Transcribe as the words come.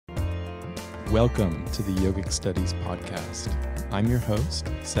Welcome to the Yogic Studies podcast. I'm your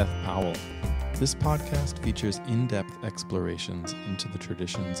host, Seth Powell. This podcast features in-depth explorations into the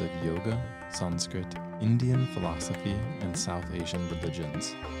traditions of yoga, Sanskrit, Indian philosophy, and South Asian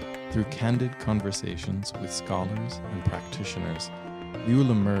religions. Through candid conversations with scholars and practitioners, we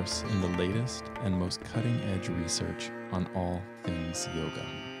will immerse in the latest and most cutting-edge research on all things yoga.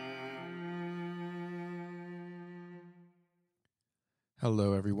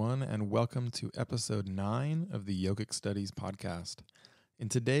 Hello, everyone, and welcome to episode 9 of the Yogic Studies podcast. In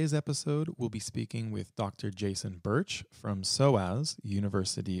today's episode, we'll be speaking with Dr. Jason Birch from SOAS,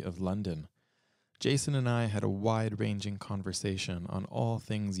 University of London. Jason and I had a wide-ranging conversation on all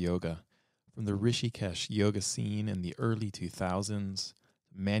things yoga, from the Rishikesh yoga scene in the early 2000s,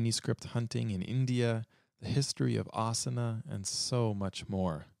 manuscript hunting in India, the history of āsana, and so much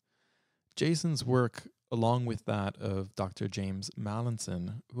more. Jason's work, along with that of Dr. James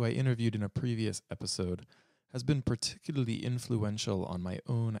Mallinson, who I interviewed in a previous episode, has been particularly influential on my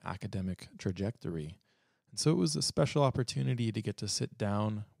own academic trajectory. And so it was a special opportunity to get to sit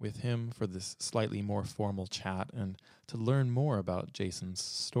down with him for this slightly more formal chat and to learn more about Jason's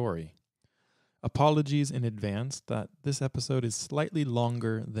story. Apologies in advance that this episode is slightly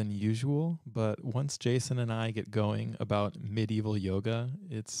longer than usual, but once Jason and I get going about medieval yoga,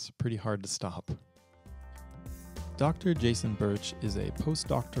 it's pretty hard to stop. Dr. Jason Birch is a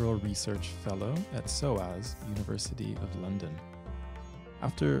post-doctoral research fellow at SOAS, University of London.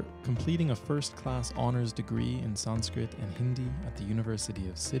 After completing a first-class honors degree in Sanskrit and Hindi at the University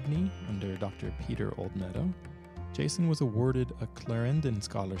of Sydney under Dr. Peter Oldmeadow, Jason was awarded a Clarendon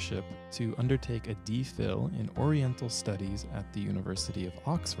scholarship to undertake a DPhil in Oriental Studies at the University of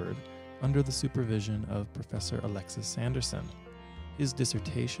Oxford under the supervision of Professor Alexis Sanderson. His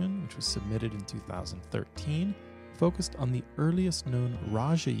dissertation, which was submitted in 2013, focused on the earliest known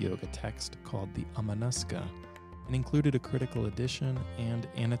Rāja Yoga text called the Amanaska, and included a critical edition and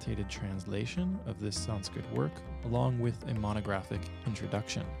annotated translation of this Sanskrit work, along with a monographic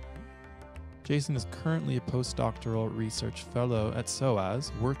introduction. Jason is currently a postdoctoral research fellow at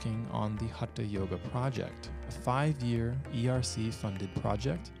SOAS working on the Haṭhābhyāsapaddhati project, a 5-year ERC-funded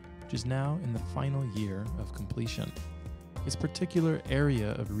project, which is now in the final year of completion. His particular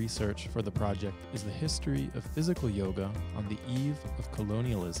area of research for the project is the history of physical yoga on the eve of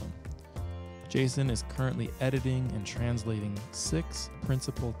colonialism. Jason is currently editing and translating 6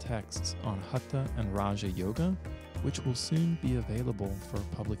 principal texts on Hatha and Rāja Yoga, which will soon be available for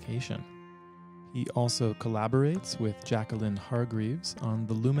publication. He also collaborates with Jacqueline Hargreaves on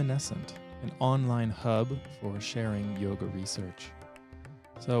The Luminescent, an online hub for sharing yoga research.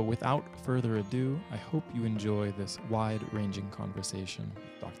 So without further ado, I hope you enjoy this wide-ranging conversation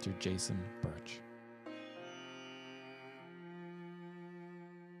with Dr. Jason Birch.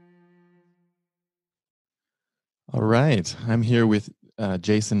 All right, I'm here with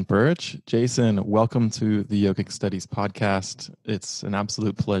Jason Birch. Jason, welcome to the Yogic Studies podcast. It's an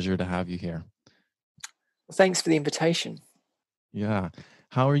absolute pleasure to have you here. Thanks for the invitation. Yeah.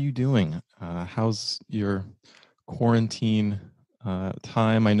 How are you doing? How's your quarantine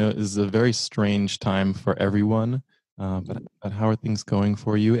time? I know it is a very strange time for everyone, but how are things going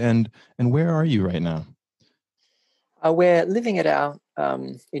for you? And where are you right now? We're living at our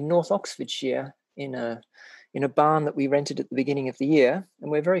in North Oxfordshire in a barn that we rented at the beginning of the year, and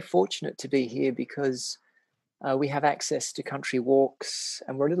we're very fortunate to be here because we have access to country walks,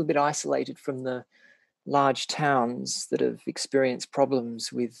 and we're a little bit isolated from the large towns that have experienced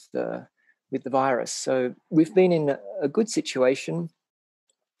problems with the virus. So we've been in a good situation,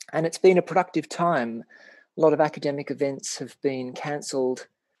 and it's been a productive time. A lot of academic events have been cancelled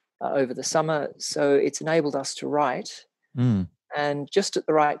over the summer, so it's enabled us to write. And just at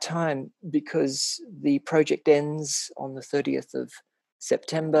the right time, because the project ends on the 30th of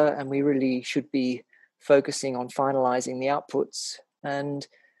September, and we really should be focusing on finalising the outputs. And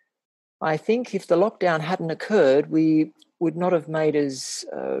I think if the lockdown hadn't occurred, we would not have made as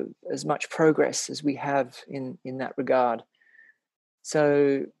much progress as we have in that regard.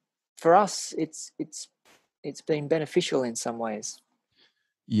 So for us, it's been beneficial in some ways.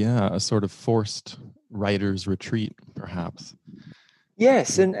 Yeah, a sort of forced writer's retreat, perhaps.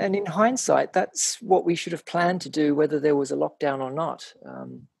 Yes, and in hindsight, that's what we should have planned to do, whether there was a lockdown or not.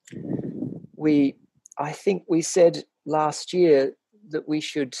 I think we said last year that we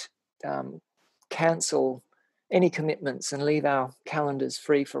should cancel any commitments and leave our calendars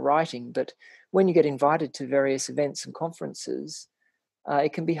free for writing. But when you get invited to various events and conferences,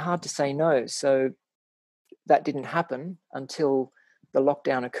 it can be hard to say no. So that didn't happen until the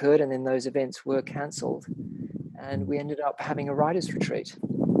lockdown occurred, and then those events were cancelled, and we ended up having a writer's retreat.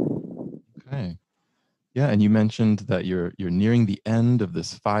 Okay. Yeah, and you mentioned that you're nearing the end of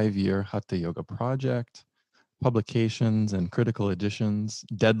this 5-year Hatha Yoga project. Publications and critical editions,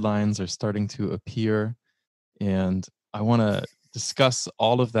 deadlines are starting to appear, and I want to discuss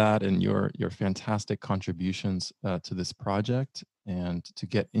all of that and your fantastic contributions to this project, and to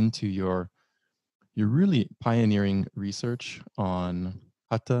get into your really pioneering research on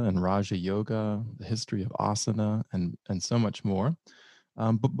Hatha and Raja Yoga, the history of āsana, and so much more.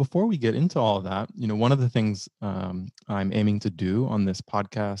 But before we get into all of that, one of the things I'm aiming to do on this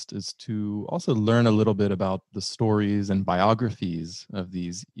podcast is to also learn a little bit about the stories and biographies of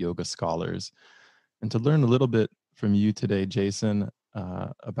these yoga scholars, and to learn a little bit from you today, Jason,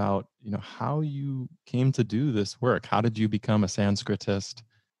 about how you came to do this work. How did you become a Sanskritist,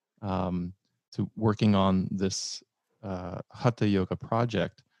 to working on this Hatha Yoga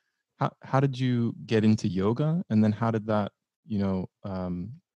project? How did you get into yoga, and then how did that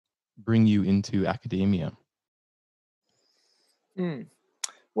bring you into academia?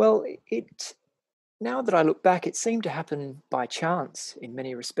 Well, now that I look back, it seemed to happen by chance in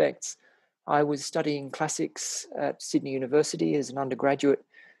many respects. I was studying classics at Sydney University as an undergraduate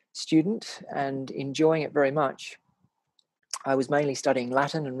student and enjoying it very much. I was mainly studying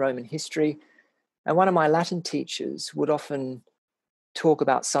Latin and Roman history, and one of my Latin teachers would often talk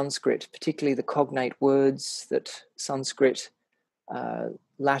about Sanskrit, particularly the cognate words that Sanskrit,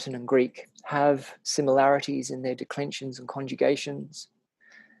 Latin and Greek have similarities in their declensions and conjugations.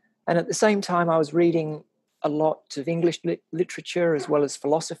 And at the same time, I was reading a lot of English literature as well as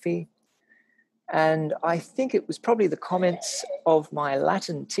philosophy. And I think it was probably the comments of my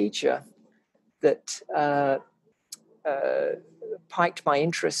Latin teacher that piqued my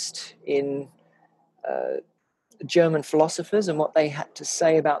interest in German philosophers and what they had to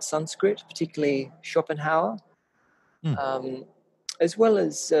say about Sanskrit, particularly Schopenhauer, as well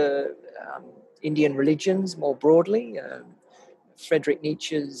as Indian religions more broadly. Friedrich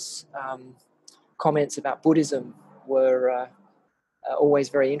Nietzsche's comments about Buddhism were always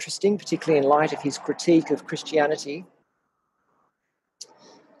very interesting, particularly in light of his critique of Christianity.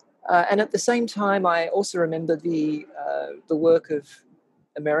 And at the same time, I also remember the work of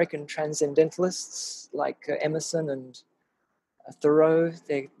American transcendentalists like Emerson and Thoreau,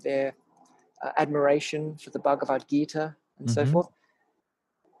 their admiration for the Bhagavad Gita and so forth.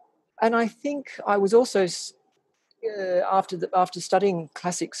 And I think I was also, after studying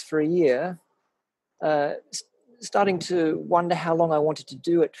classics for a year, starting to wonder how long I wanted to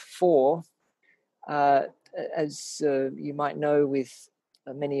do it for. As you might know, with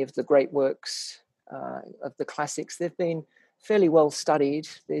many of the great works of the classics, they've been fairly well studied.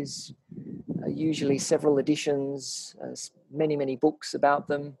 There's usually several editions, many books about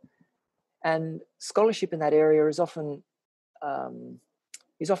them, and scholarship in that area is often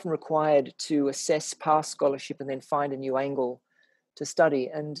required to assess past scholarship and then find a new angle to study.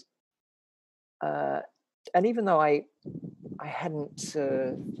 And even though I hadn't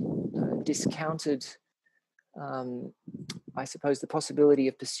discounted, I suppose, the possibility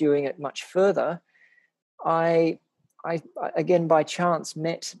of pursuing it much further, I again by chance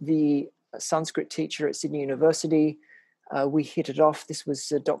met the Sanskrit teacher at Sydney University. We hit it off. This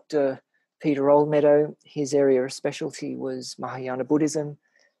was Dr. Peter Oldmeadow. His area of specialty was Mahayana Buddhism.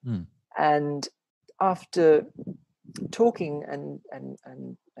 And after talking and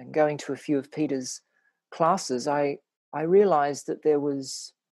going to a few of Peter's classes, I realized that there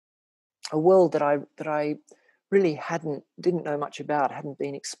was a world that I really didn't know much about, hadn't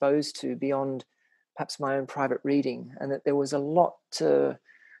been exposed to beyond perhaps my own private reading, and that there was a lot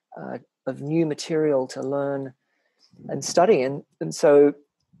of new material to learn and study. And so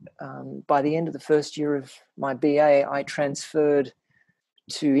by the end of the first year of my BA, I transferred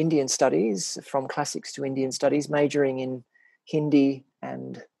to Indian studies, from classics to Indian studies, majoring in Hindi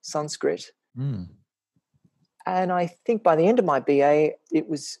and Sanskrit. And I think by the end of my BA, it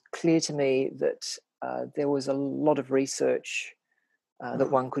was clear to me that there was a lot of research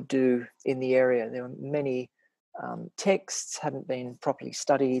that one could do in the area. There were many texts hadn't been properly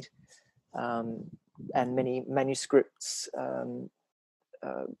studied, and many manuscripts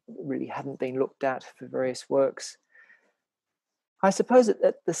really hadn't been looked at for various works. I suppose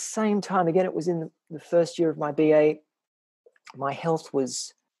at the same time, again, it was in the first year of my BA, my health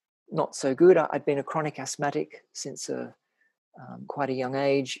was not so good. I'd been a chronic asthmatic since quite a young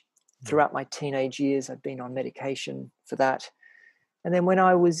age. Throughout my teenage years, I'd been on medication for that. And then when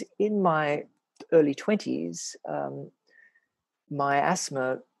I was in my early 20s, my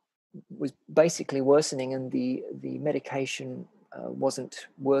asthma was basically worsening and the medication wasn't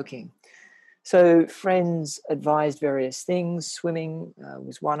working. So friends advised various things. Swimming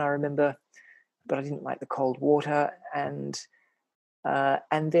was one I remember, but I didn't like the cold water. And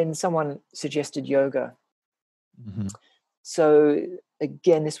then someone suggested yoga. Mm-hmm. So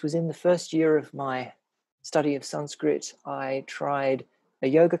again, this was in the first year of my study of Sanskrit. I tried a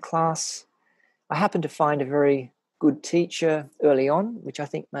yoga class. I happened to find a very good teacher early on, which I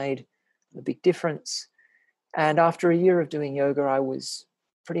think made a big difference. And after a year of doing yoga, I was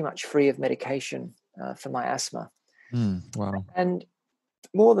pretty much free of medication for my asthma. Wow. And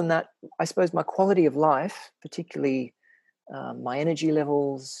more than that, I suppose my quality of life, particularly my energy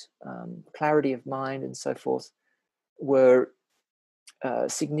levels, clarity of mind, and so forth, were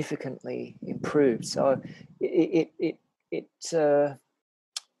significantly improved. So it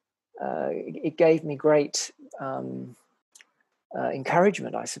gave me great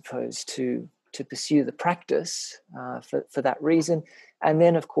encouragement, I suppose, to pursue the practice for that reason. And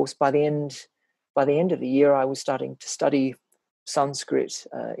then, of course, by the end of the year, I was starting to study Sanskrit,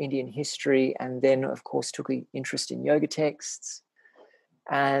 Indian history, and then, of course, took an interest in yoga texts.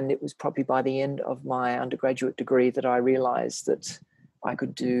 And it was probably by the end of my undergraduate degree that I realized that I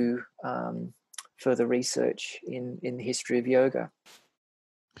could do further research in the history of yoga.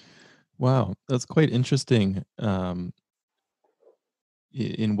 Wow, that's quite interesting. In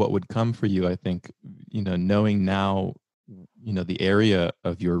what would come for you, I think, knowing now, the area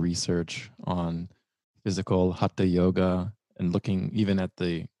of your research on physical Hatha yoga and looking even at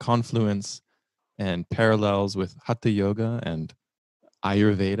the confluence and parallels with Hatha yoga and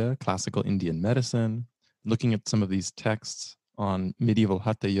Ayurveda, classical Indian medicine, looking at some of these texts on medieval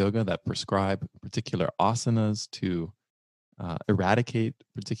Hatha yoga that prescribe particular asanas to eradicate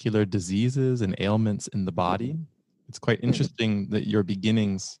particular diseases and ailments in the body. It's quite interesting that your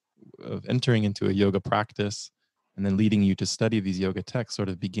beginnings of entering into a yoga practice and then leading you to study these yoga texts sort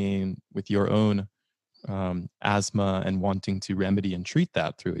of began with your own asthma and wanting to remedy and treat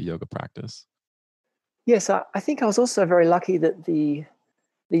that through a yoga practice. Yes, I think I was also very lucky that the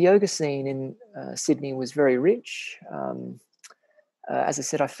yoga scene in Sydney was very rich. As I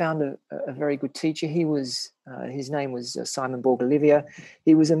said, I found a very good teacher. He was his name was Simon Borg-Olivier.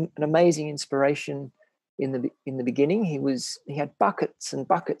 He was an amazing inspiration in the beginning. He had buckets and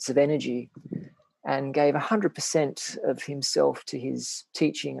buckets of energy, and gave 100% of himself to his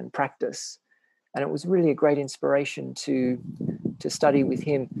teaching and practice. And it was really a great inspiration to study with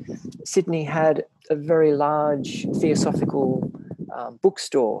him. Sydney had a very large theosophical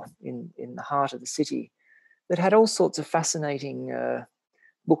bookstore in the heart of the city that had all sorts of fascinating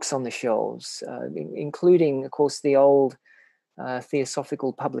books on the shelves, including, of course, the old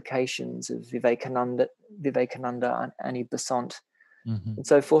theosophical publications of Vivekananda, Annie Besant, and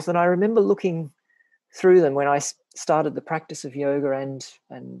so forth. And I remember looking through them when I started the practice of yoga and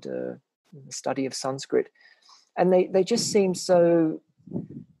the study of Sanskrit, and they just seemed so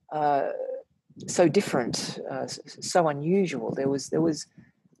different, so unusual. There was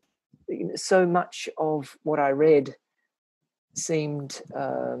so much of what I read seemed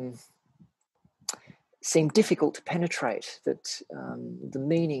difficult to penetrate. That the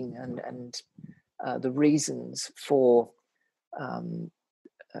meaning and the reasons for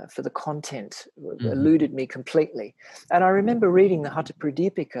the content eluded me completely. And I remember reading the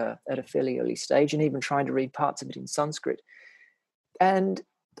Haṭhābhyāsapaddhati at a fairly early stage, and even trying to read parts of it in Sanskrit. And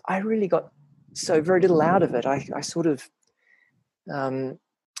I really got so very little out of it. I sort of,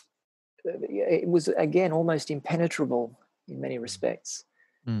 it was, again, almost impenetrable in many respects.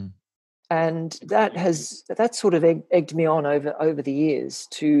 And that sort of egged me on over the years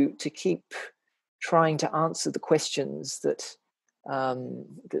to keep trying to answer the questions that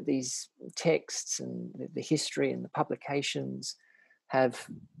these texts and the history and the publications have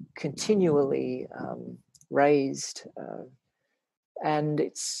continually raised.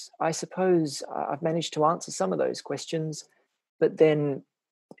 And I suppose I've managed to answer some of those questions, but then,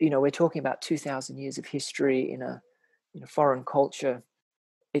 we're talking about 2,000 years of history in a foreign culture.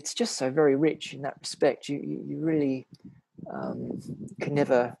 It's just so very rich in that respect. You really can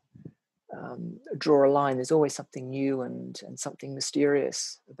never draw a line. There's always something new and something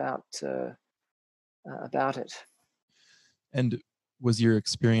mysterious about it. And was your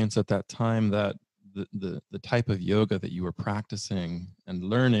experience at that time that the type of yoga that you were practicing and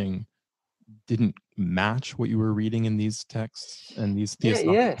learning didn't match what you were reading in these texts and these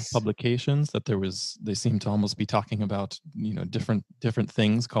theosophical publications, that they seemed to almost be talking about different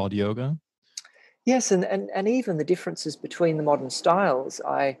things called yoga? Yes, and even the differences between the modern styles.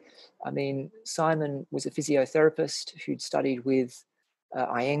 I mean, Simon was a physiotherapist who'd studied with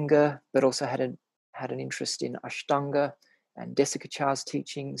Iyengar, but also had an interest in Ashtanga and Desikachar's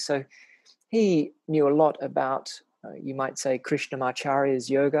teaching. So he knew a lot about, you might say, Krishnamacharya's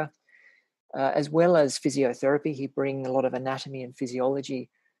yoga, as well as physiotherapy. He'd bring a lot of anatomy and physiology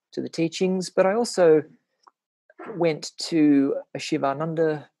to the teachings. But I also went to a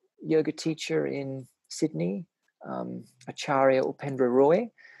Shivananda yoga teacher in Sydney, Acharya Upendra Roy,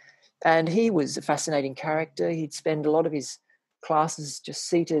 and he was a fascinating character. He'd spend a lot of his classes just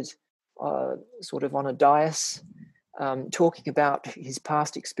seated sort of on a dais, talking about his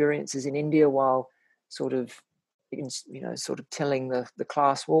past experiences in India while sort of telling the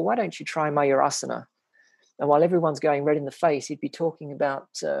class, well, why don't you try āsana? And while everyone's going red in the face, he'd be talking about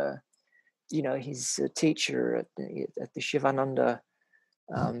his teacher at the Shivananda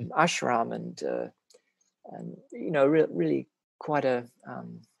ashram, and really quite an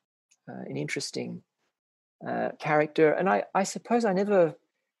interesting character. And I suppose I never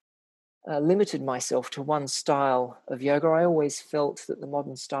limited myself to one style of yoga. I always felt that the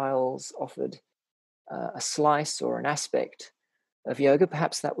modern styles offered a slice or an aspect of yoga.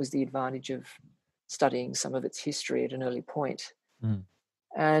 Perhaps that was the advantage of studying some of its history at an early point. Mm.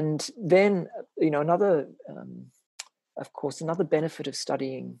 And then, another benefit of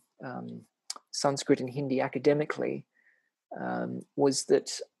studying Sanskrit and Hindi academically was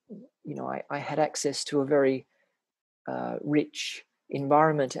that, I had access to a very rich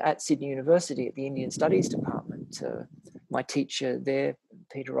environment at Sydney University at the Indian Studies Department. My teacher there,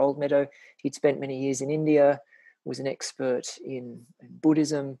 Peter Oldmeadow, he'd spent many years in India, was an expert in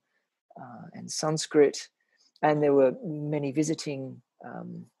Buddhism and Sanskrit, and there were many visiting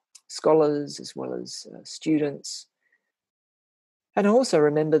scholars as well as students. And I also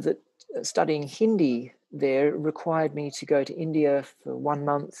remember that studying Hindi there required me to go to India for 1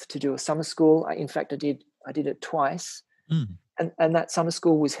 month to do a summer school. In fact, I did it twice. Mm. And that summer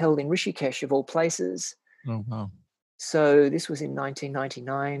school was held in Rishikesh, of all places. Oh, wow. So this was in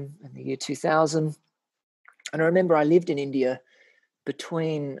 1999 and the year 2000. And I remember I lived in India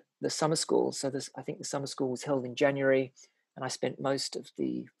between the summer school. So I think the summer school was held in January, and I spent most of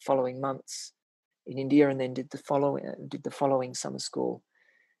the following months in India, and then did the following summer school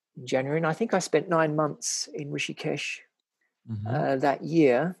in January. And I think I spent 9 months in Rishikesh that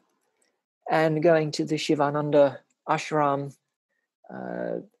year, and going to the Shivananda ashram,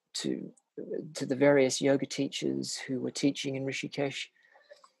 to the various yoga teachers who were teaching in Rishikesh.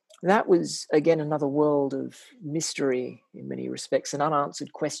 That was, again, another world of mystery in many respects and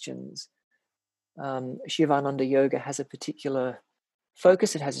unanswered questions. Shivananda yoga has a particular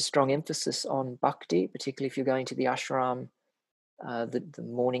focus. It has a strong emphasis on bhakti, particularly if you're going to the ashram, the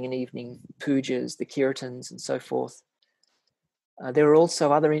morning and evening pujas, the kirtans, and so forth. There were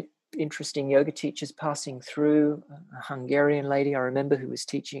also other interesting yoga teachers passing through. A Hungarian lady I remember who was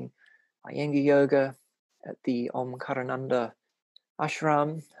teaching Iyengar yoga at the Omkarananda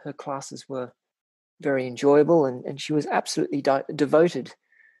ashram. Her classes were very enjoyable, and she was absolutely devoted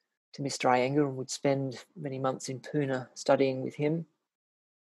to Mr. Iyengar and would spend many months in Pune studying with him.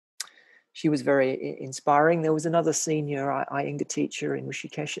 She was very inspiring. There was another senior Iyengar teacher in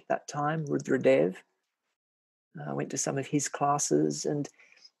Rishikesh at that time, Rudradev. I went to some of his classes, and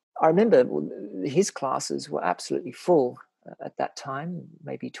I remember his classes were absolutely full at that time,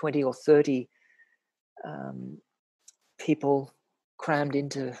 maybe 20 or 30 people crammed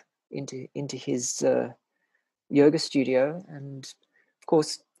into his yoga studio. And of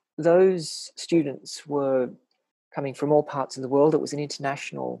course, those students were coming from all parts of the world. It was an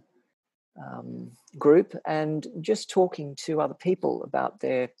international group, and just talking to other people about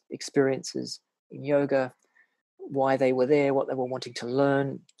their experiences in yoga, why they were there, what they were wanting to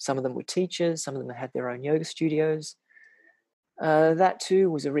learn. Some of them were teachers, some of them had their own yoga studios. That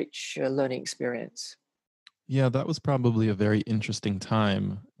too was a rich learning experience. Yeah, that was probably a very interesting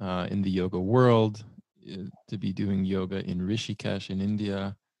time in the yoga world to be doing yoga in Rishikesh in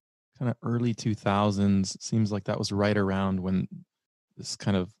India, kind of early 2000s. Seems like that was right around when this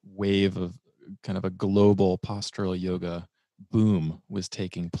kind of wave of kind of a global postural yoga boom was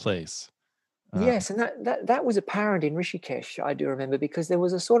taking place. Yes, and that was apparent in Rishikesh, I do remember, because there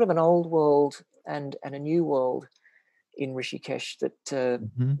was a sort of an old world and a new world in Rishikesh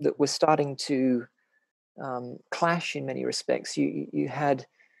that was starting to clash in many respects. You had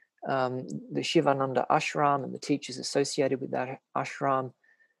the Shivananda ashram and the teachers associated with that ashram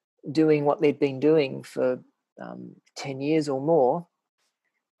doing what they'd been doing for 10 years or more.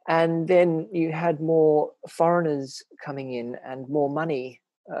 And then you had more foreigners coming in and more money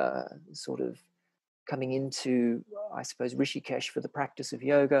sort of coming into, I suppose, Rishikesh for the practice of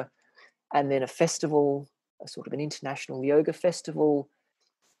yoga. And then a festival, a sort of an international yoga festival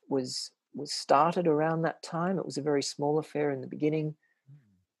was started around that time. It was a very small affair in the beginning.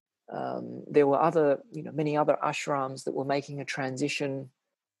 There were many other ashrams that were making a transition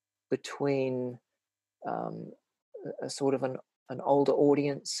between a sort of an older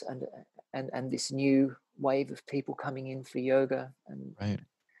audience and this new wave of people coming in for yoga. And Right.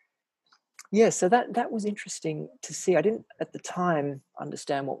 yeah, so that was interesting to see. I didn't at the time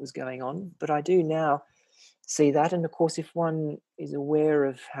understand what was going on, but I do now see that. And of course, if one is aware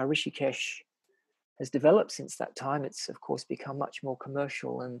of how Rishikesh has developed since that time, it's of course become much more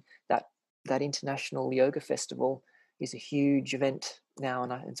commercial, and that international yoga festival is a huge event now,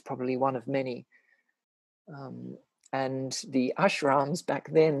 and it's probably one of many. And the ashrams back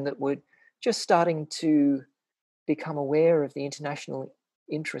then that were just starting to become aware of the international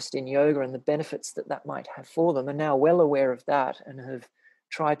interest in yoga and the benefits that might have for them are now well aware of that and have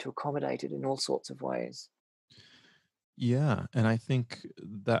tried to accommodate it in all sorts of ways. Yeah, and I think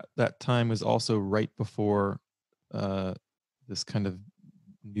that time was also right before this kind of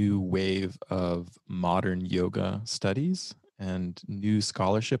new wave of modern yoga studies and new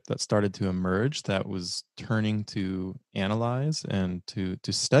scholarship that started to emerge that was turning to analyze and to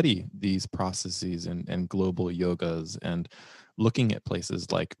study these processes and global yogas, and looking at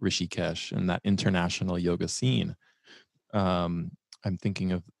places like Rishikesh and that international yoga scene. I'm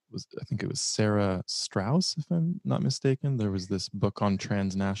thinking of, I think it was Sarah Strauss, if I'm not mistaken. There was this book on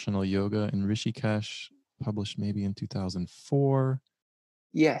transnational yoga in Rishikesh, published maybe in 2004. I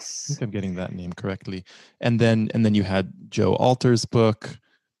Yes. think I'm getting that name correctly. And then you had Joe Alter's book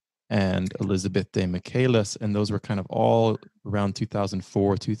and Elizabeth de Michaelis, and those were kind of all around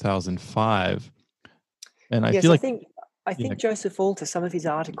 2004, 2005. And I Yes, feel I like, think yeah, Joseph Alter, some of his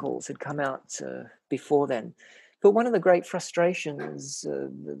articles had come out before then. But one of the great frustrations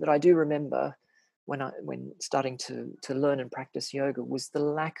that I do remember when starting to learn and practice yoga was the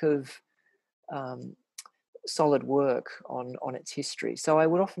lack of solid work on its history. So I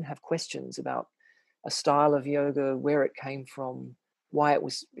would often have questions about a style of yoga, where it came from, why it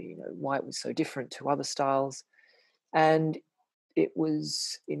was so different to other styles, and it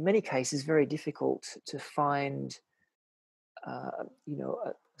was in many cases very difficult to find a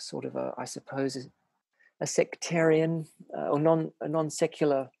sort of I suppose a sectarian or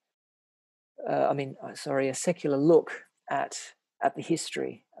non-secular a secular look at the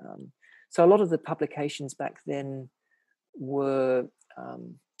history. So a lot of the publications back then were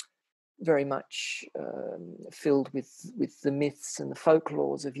very much filled with the myths and the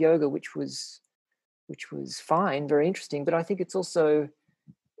folklores of yoga, which was fine, very interesting. But I think it's also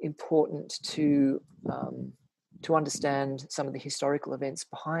important to understand some of the historical events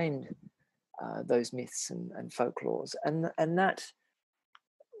behind those myths and folklores, and that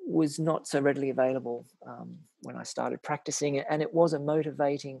was not so readily available when I started practicing it, and it was a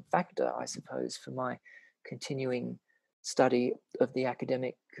motivating factor, I suppose, for my continuing study of the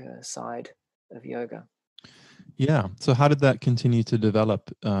academic side of yoga. yeah. So how did that continue to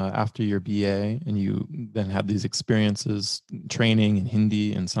develop after your BA, and you then had these experiences training in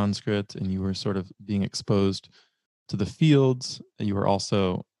Hindi and Sanskrit, and you were sort of being exposed to the fields? You were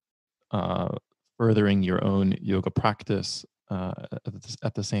also furthering your own yoga practice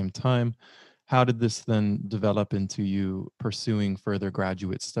at the same time. How did this then develop into you pursuing further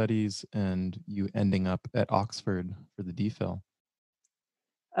graduate studies and you ending up at Oxford for the DPhil?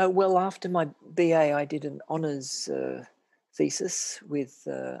 Well, after my BA, I did an honours thesis with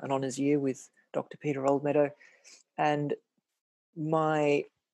an honours year with Dr. Peter Oldmeadow, and my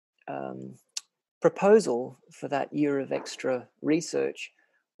proposal for that year of extra research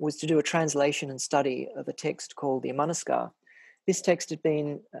was to do a translation and study of a text called the Amanaska. This text had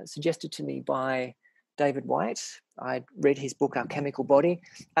been suggested to me by David White. I'd read his book, Our Chemical Body.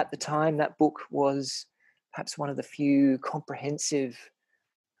 At the time, that book was perhaps one of the few comprehensive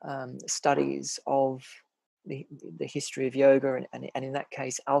studies of the history of yoga and in that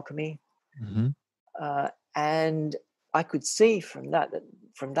case, alchemy. Mm-hmm. And I could see from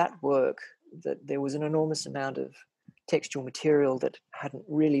that work that there was an enormous amount of textual material that hadn't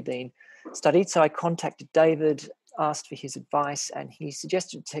really been studied. So I contacted David, asked for his advice, and he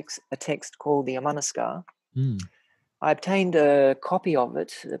suggested a text called the Amanaska. Mm. I obtained a copy of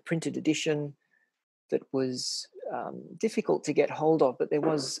it, a printed edition that was difficult to get hold of, but there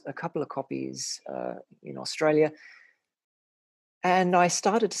was a couple of copies in Australia. And I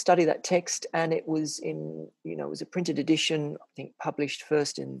started to study that text, and it was it was a printed edition, I think published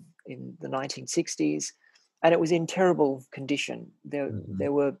first in the 1960s, and it was in terrible condition. There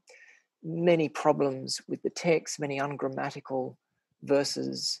were many problems with the text, many ungrammatical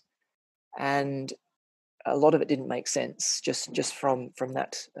verses, and a lot of it didn't make sense just from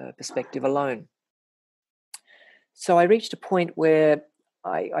that perspective alone. So I reached a point where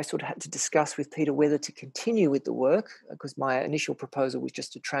I sort of had to discuss with Peter whether to continue with the work, because my initial proposal was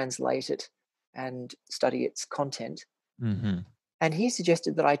just to translate it and study its content. Mm-hmm. And he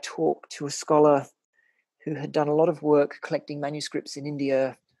suggested that I talk to a scholar who had done a lot of work collecting manuscripts in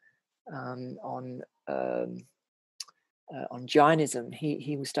India on Jainism.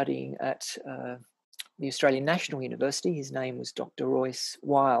 He was studying at the Australian National University. His name was Dr. Royce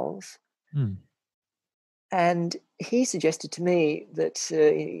Wiles. Mm. And he suggested to me that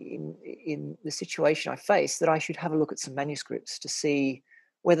in the situation I face, that I should have a look at some manuscripts to see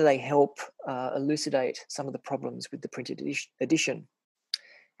whether they help elucidate some of the problems with the printed edition.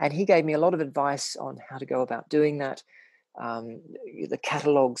 And he gave me a lot of advice on how to go about doing that, the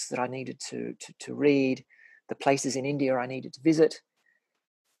catalogues that I needed to read, the places in India I needed to visit.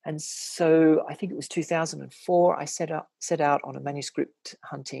 And so I think it was 2004, I set out on a manuscript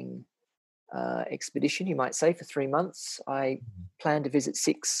hunting expedition, you might say, for 3 months. I planned to visit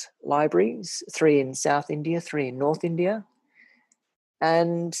 6 libraries, 3 in South India, 3 in North India.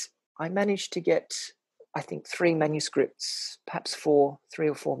 And I managed to get, I think, 3 manuscripts, perhaps 3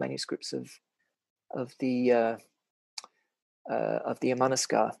 or 4 manuscripts of the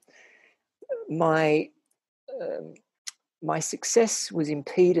Amanaska. My success was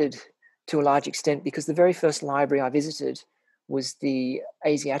impeded to a large extent because the very first library I visited was the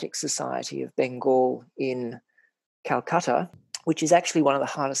Asiatic Society of Bengal in Calcutta, which is actually one of the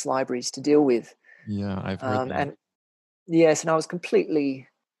hardest libraries to deal with. Yeah, I've heard that. And yes, and I was completely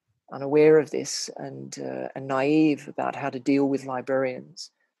unaware of this and naive about how to deal with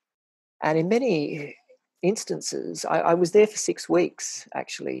librarians. And in many instances, I was there for 6 weeks,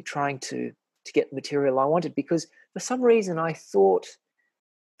 actually, trying to get the material I wanted, because for some reason I thought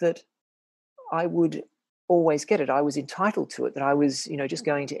that I would always get it. I was entitled to it, that I was, just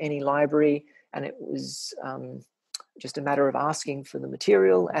going to any library, and it was just a matter of asking for the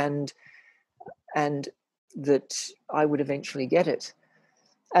material, and that I would eventually get it.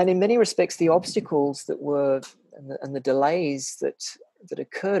 And in many respects, the obstacles that were and the delays that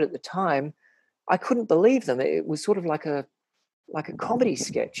occurred at the time, I couldn't believe them. It was sort of like a comedy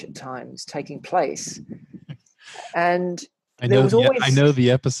sketch at times taking place. And I there was always... I know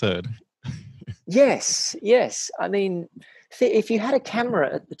the episode. Yes. I mean, if you had a camera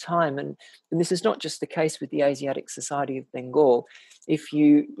at the time, and this is not just the case with the Asiatic Society of Bengal, if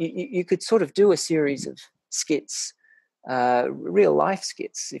you could sort of do a series of skits, real life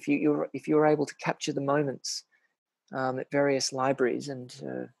skits, if you were able to capture the moments at various libraries and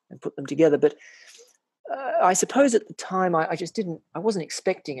put them together. But I suppose at the time I wasn't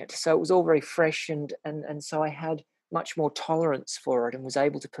expecting it, so it was all very fresh, and so I had much more tolerance for it and was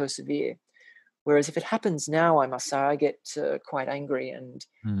able to persevere. Whereas if it happens now, I must say, I get quite angry, and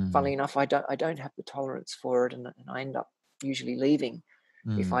funnily enough, I don't have the tolerance for it, and I end up usually leaving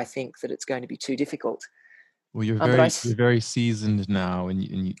if I think that it's going to be too difficult. Well, you're very seasoned now, and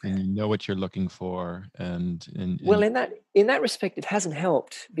you know what you're looking for, and well, in that respect, it hasn't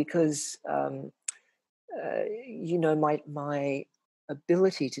helped, because my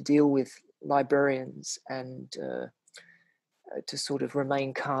ability to deal with librarians and to sort of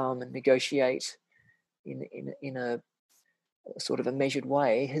remain calm and negotiate in a sort of a measured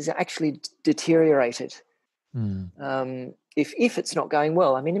way has actually deteriorated. If it's not going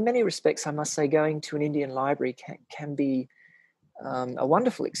well, I mean, in many respects, I must say, going to an Indian library can be a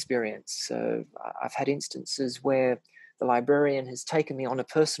wonderful experience. So I've had instances where the librarian has taken me on a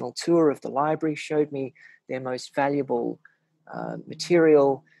personal tour of the library, showed me their most valuable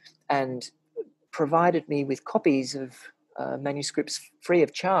material, and provided me with copies of manuscripts free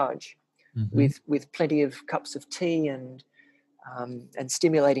of charge, with plenty of cups of tea and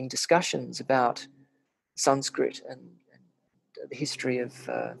stimulating discussions about Sanskrit and the history of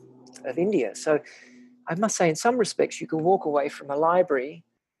India. So I must say, in some respects, you can walk away from a library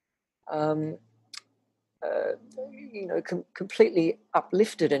completely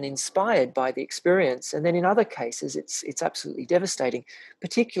uplifted and inspired by the experience. And then in other cases, it's absolutely devastating,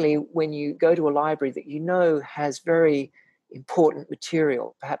 particularly when you go to a library that has very important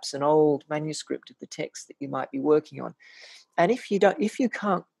material, perhaps an old manuscript of the text that you might be working on. And if you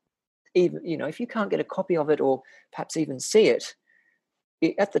can't get a copy of it, or perhaps even see it,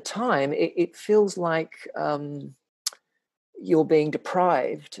 at the time, it feels like you're being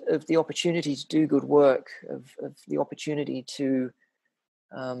deprived of the opportunity to do good work, of the opportunity to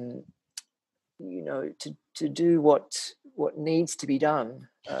do what needs to be done.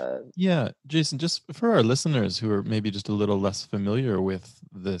 Yeah, Jason, just for our listeners who are maybe just a little less familiar with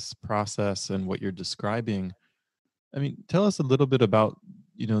this process and what you're describing, I mean, tell us a little bit about,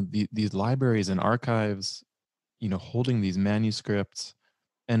 these libraries and archives, holding these manuscripts.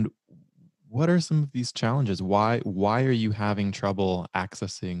 And what are some of these challenges? Why are you having trouble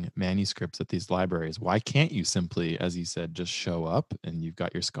accessing manuscripts at these libraries? Why can't you simply, as you said, just show up and you've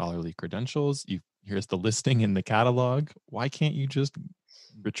got your scholarly credentials? Here's the listing in the catalog. Why can't you just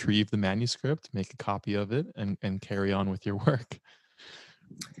retrieve the manuscript, make a copy of it, and carry on with your work?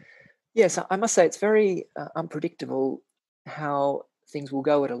 Yes, I must say it's very unpredictable how things will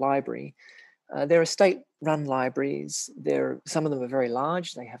go at a library. There are state-run libraries. Some of them are very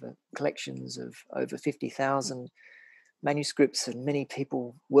large. They have collections of over 50,000 manuscripts and many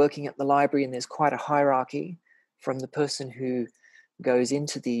people working at the library, and there's quite a hierarchy from the person who goes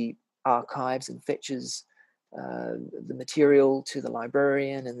into the archives and fetches the material to the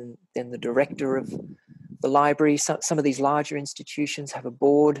librarian, and then the director of the library. Some of these larger institutions have a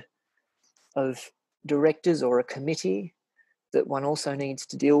board of directors or a committee that one also needs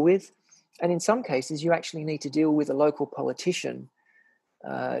to deal with. And in some cases, you actually need to deal with a local politician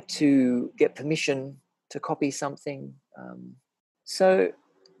to get permission to copy something. So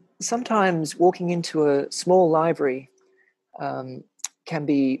sometimes walking into a small library can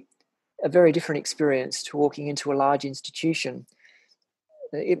be a very different experience to walking into a large institution.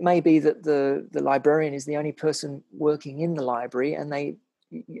 It may be that the librarian is the only person working in the library, and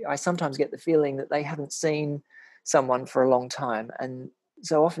I sometimes get the feeling that they haven't seen someone for a long time. And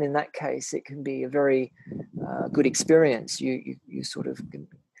so often in that case, it can be a very good experience. You sort of,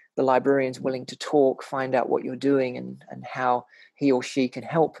 the librarian's willing to talk, find out what you're doing and how he or she can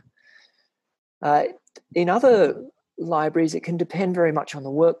help. In other libraries, it can depend very much on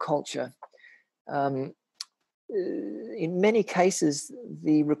the work culture. In many cases,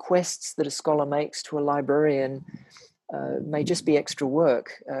 the requests that a scholar makes to a librarian may just be extra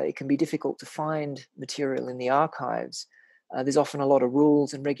work. It can be difficult to find material in the archives. There's often a lot of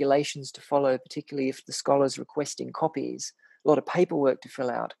rules and regulations to follow, particularly if the scholar's requesting copies, a lot of paperwork to fill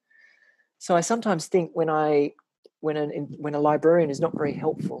out. So I sometimes think when a librarian is not very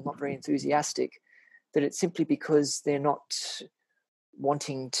helpful, not very enthusiastic, that it's simply because they're not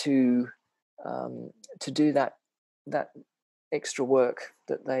wanting to do that extra work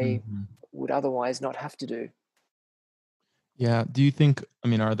that they would otherwise not have to do. Yeah. Do you think,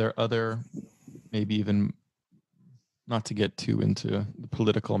 are there other, maybe even, not to get too into the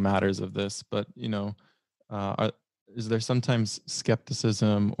political matters of this, but, is there sometimes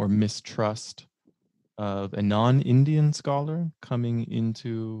skepticism or mistrust of a non-Indian scholar coming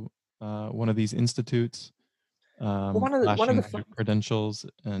into one of these institutes, flashing their credentials?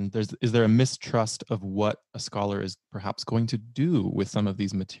 And is there a mistrust of what a scholar is perhaps going to do with some of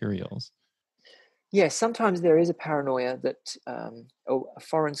these materials? Yes, sometimes there is a paranoia that a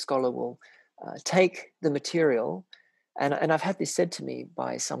foreign scholar will take the material, and I've had this said to me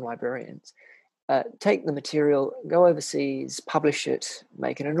by some librarians, take the material, go overseas, publish it,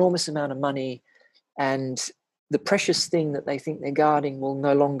 make an enormous amount of money, and the precious thing that they think they're guarding will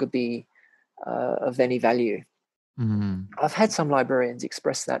no longer be of any value. I've had some librarians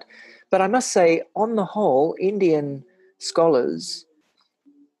express that. But I must say, on the whole, Indian scholars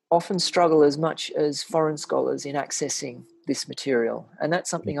often struggle as much as foreign scholars in accessing this material. And that's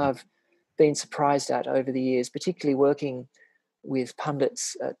something I've been surprised at over the years, particularly working with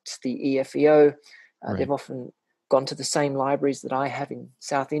pundits at the EFEO. They've often gone to the same libraries that I have in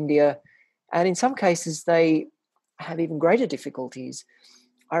South India. And in some cases, they have even greater difficulties.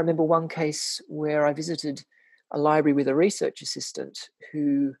 I remember one case where I visited a library with a research assistant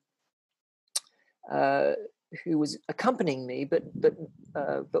who was accompanying me, but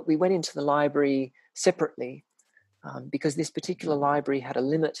we went into the library separately because this particular library had a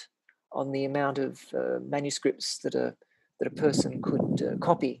limit on the amount of manuscripts that a person could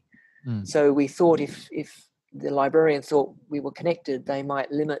copy. So we thought if the librarian thought we were connected, they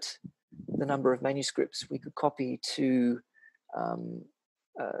might limit the number of manuscripts we could copy to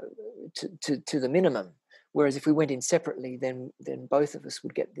the minimum. Whereas if we went in separately, then both of us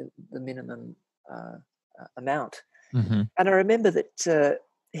would get the minimum amount. And I remember that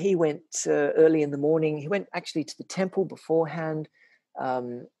he went early in the morning. He went actually to the temple beforehand,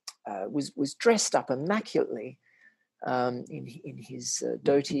 was dressed up immaculately in his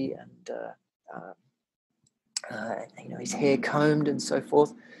dhoti and his hair combed and so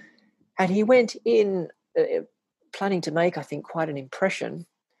forth. And he went in planning to make, I think, quite an impression.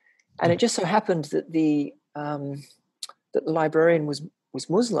 And it just so happened that the librarian was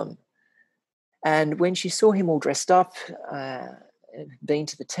Muslim. And when she saw him all dressed up, been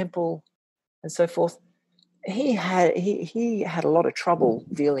to the temple and so forth, he had a lot of trouble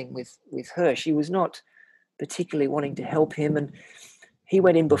dealing with her. She was not particularly wanting to help him. And he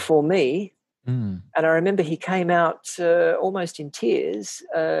went in before me Mm. And I remember he came out almost in tears,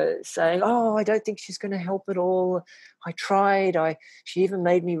 saying, "Oh, I don't think she's going to help at all. I tried. She even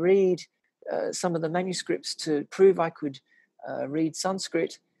made me read some of the manuscripts to prove I could read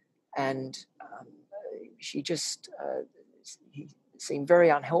Sanskrit, and she just he seemed very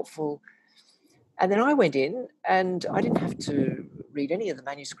unhelpful." And then I went in, and I didn't have to read any of the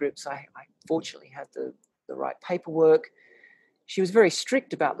manuscripts. I fortunately had the right paperwork. She was very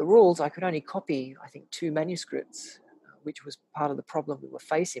strict about the rules. I could only copy, I think, 2 manuscripts, which was part of the problem we were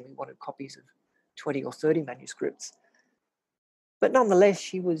facing. We wanted copies of 20 or 30 manuscripts. But nonetheless,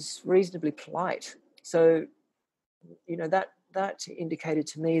 she was reasonably polite. So, that indicated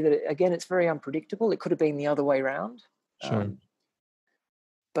to me that, again, it's very unpredictable. It could have been the other way around. Sure.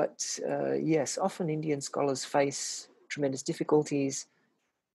 But yes, often Indian scholars face tremendous difficulties,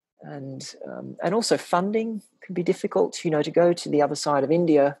 and also funding can be difficult. To go to the other side of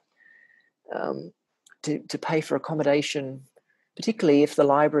India, to pay for accommodation, particularly if the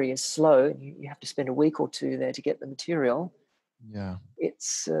library is slow and you have to spend a week or 2 there to get the material. Yeah.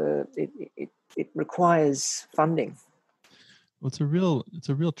 It requires funding. Well, it's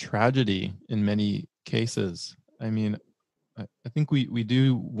a real tragedy in many cases. I mean, I think we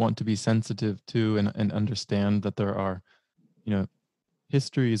do want to be sensitive to and understand that there are,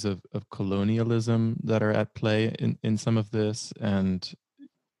 histories of colonialism that are at play in some of this. And,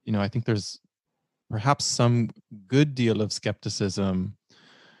 I think there's perhaps some good deal of skepticism,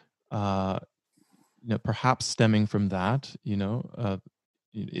 perhaps stemming from that.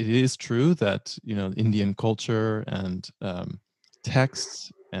 It is true that, Indian culture and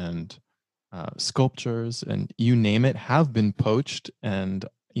texts and sculptures and you name it have been poached and,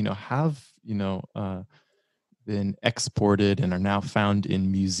 have, been exported and are now found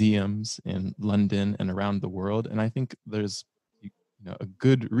in museums in London and around the world. And I think there's a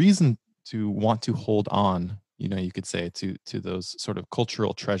good reason to want to hold on, you could say, to those sort of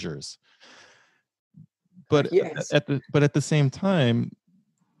cultural treasures. But Yes. at the same time,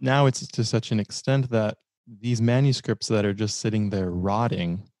 now it's to such an extent that these manuscripts that are just sitting there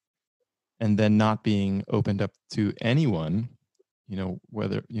rotting and then not being opened up to anyone,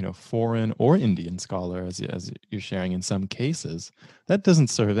 whether, foreign or Indian scholar, as you're sharing in some cases, that doesn't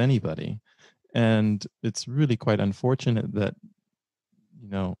serve anybody. And it's really quite unfortunate that,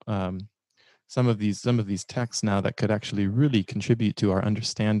 some of these texts now that could actually really contribute to our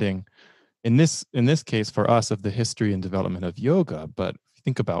understanding, in this case for us, of the history and development of yoga. But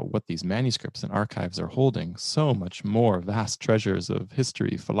think about what these manuscripts and archives are holding: so much more vast treasures of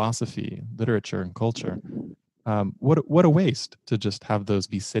history, philosophy, literature, and culture. What a waste to just have those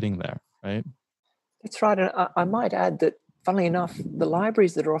be sitting there, right? That's right. And I might add that, funnily enough, the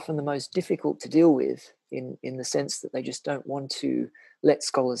libraries that are often the most difficult to deal with, in the sense that they just don't want to let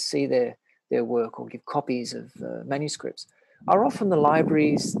scholars see their work or give copies of manuscripts, are often the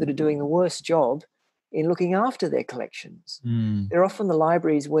libraries that are doing the worst job in looking after their collections. Mm. They're often the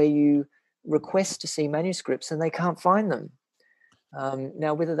libraries where you request to see manuscripts and they can't find them.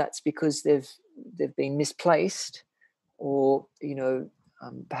 Now, whether that's because they've been misplaced, or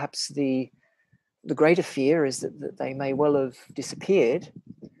perhaps the greater fear is that they may well have disappeared,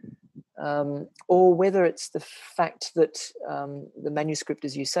 or whether it's the fact that the manuscript,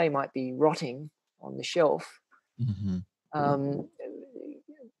 as you say, might be rotting on the shelf. Mm-hmm.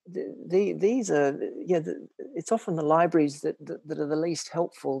 These are, it's often the libraries that are the least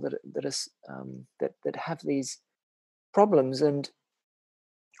helpful, that have these problems. And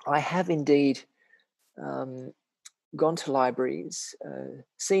I have indeed gone to libraries,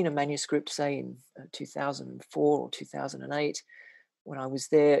 seen a manuscript, say in 2004 or 2008. When I was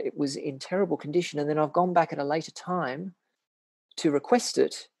there, it was in terrible condition. And then I've gone back at a later time to request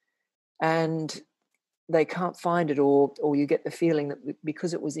it, and they can't find it, or you get the feeling that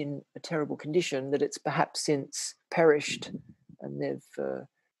because it was in a terrible condition, that it's perhaps since perished and they've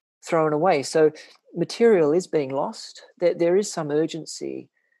thrown away. So material is being lost. There is some urgency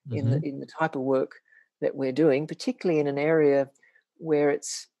Mm-hmm. in the type of work that we're doing, particularly in an area where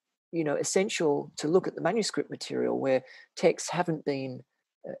it's essential to look at the manuscript material, where texts haven't been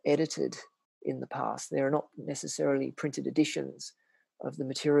edited in the past. There are not necessarily printed editions of the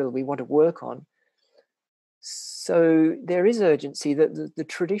material we want to work on. So there is urgency. That the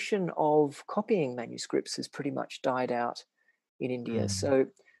tradition of copying manuscripts has pretty much died out in India. Mm. So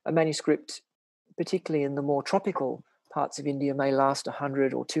a manuscript, particularly in the more tropical parts of India, may last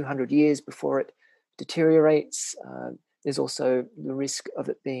 100 or 200 years before it deteriorates. There's also the risk of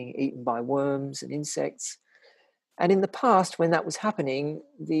it being eaten by worms and insects. And in the past, when that was happening,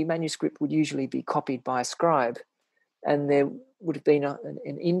 the manuscript would usually be copied by a scribe, and there would have been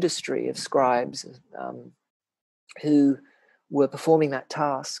an industry of scribes who were performing that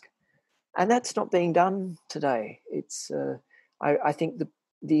task. And that's not being done today. It's I think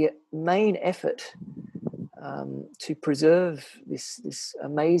the main effort to preserve this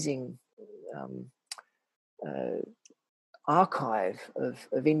amazing archive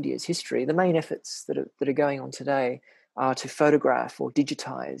of India's history, the main efforts that are going on today are to photograph or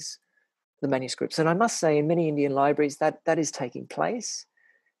digitize the manuscripts. And I must say, in many Indian libraries, that is taking place.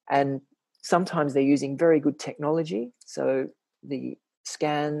 And sometimes they're using very good technology. So the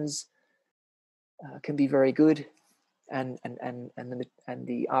scans can be very good, and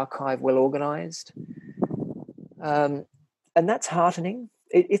the archive well organized. And that's heartening.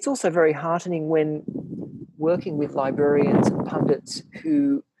 It's also very heartening when working with librarians and pundits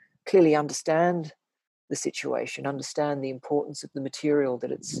who clearly understand the situation, understand the importance of the material,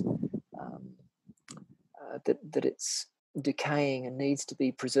 that it's that it's decaying and needs to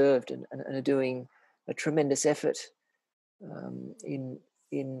be preserved, and are doing a tremendous effort in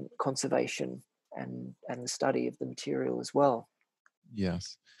conservation and the study of the material as well.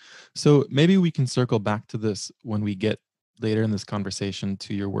 Yes. So maybe we can circle back to this when we get later in this conversation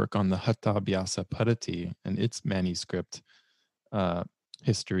to your work on the Haṭhābhyāsapaddhati and its manuscript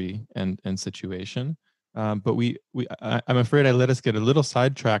history and situation. But I'm afraid I let us get a little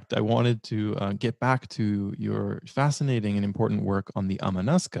sidetracked. I wanted to get back to your fascinating and important work on the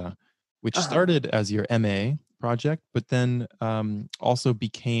Amanaska, which started as your MA project, but then also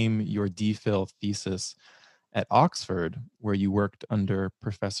became your DPhil thesis at Oxford, where you worked under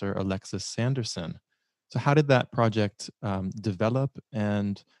Professor Alexis Sanderson. So how did that project develop?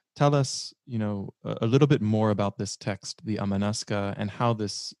 And tell us, a little bit more about this text, the Amanaska, and how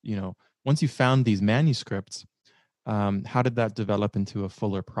this, once you found these manuscripts, how did that develop into a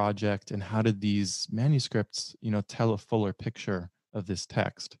fuller project? And how did these manuscripts, tell a fuller picture of this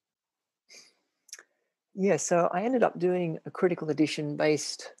text? Yeah, so I ended up doing a critical edition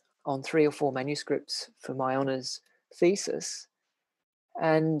based on 3 or 4 manuscripts for my honours thesis.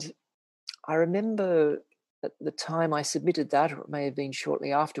 And I remember at the time I submitted that, or it may have been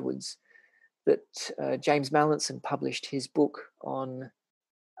shortly afterwards, that James Mallinson published his book on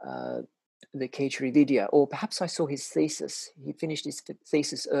the Khechari Vidya, or perhaps I saw his thesis. He finished his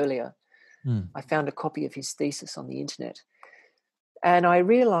thesis earlier. I found a copy of his thesis on the internet. And I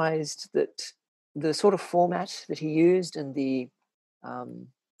realized that the sort of format that he used and the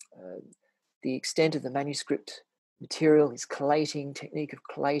extent of the manuscript material, his collating, technique of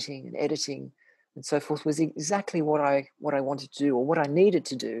collating and editing and so forth, was exactly what I wanted to do, or what I needed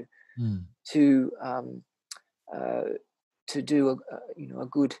to do to do a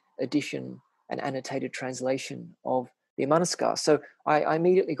good edition and annotated translation of the Amanaska. So I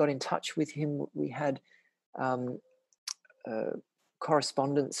immediately got in touch with him. We had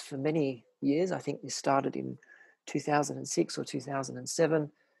correspondence for many years. I think this started in 2006 or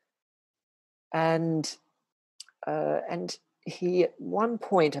 2007. And he, at one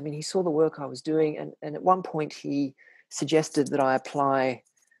point, he saw the work I was doing, and at one point he suggested that I apply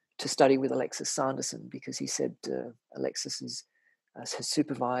to study with Alexis Sanderson, because he said Alexis has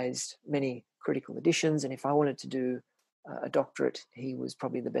supervised many critical editions, and if I wanted to do a doctorate, he was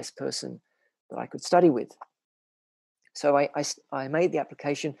probably the best person that I could study with. So I made the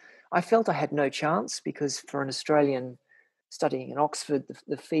application. I felt I had no chance, because for an Australian studying in Oxford,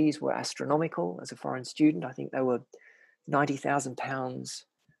 the fees were astronomical as a foreign student. I think they were £90,000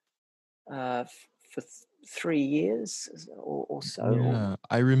 for 3 years or so. Yeah,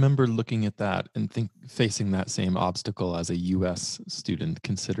 I remember looking at that and facing that same obstacle as a US student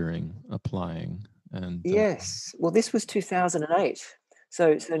considering applying. And yes, well, this was 2008.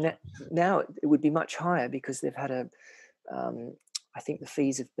 So now it would be much higher, because they've had I think the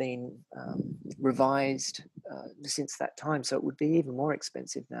fees have been revised since that time. So it would be even more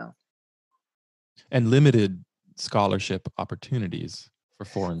expensive now. And limited scholarship opportunities for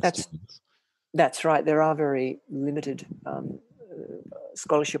foreign students. That's right. There are very limited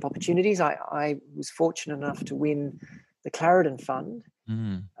scholarship opportunities. I was fortunate enough to win the Clarendon Fund.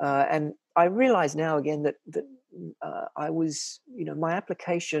 And I realize now again that I was, my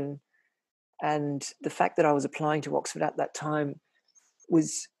application and the fact that I was applying to Oxford at that time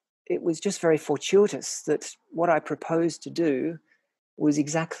was just very fortuitous that what I proposed to do was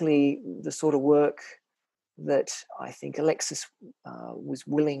exactly the sort of work that I think Alexis was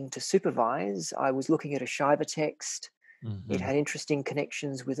willing to supervise. I was looking at a Shaiva text. It had interesting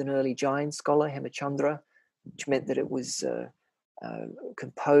connections with an early Jain scholar, Hemachandra, which meant that it was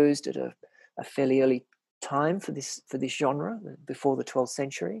composed at a fairly early time for this genre, before the 12th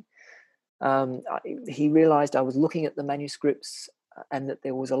century. He realized I was looking at the manuscripts and that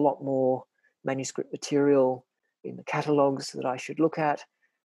there was a lot more manuscript material in the catalogues that I should look at.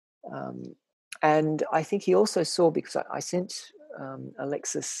 And I think he also saw, because I sent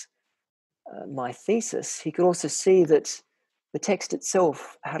Alexis my thesis, he could also see that the text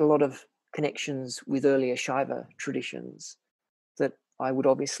itself had a lot of connections with earlier Shaiva traditions that I would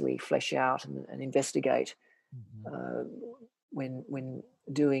obviously flesh out and investigate when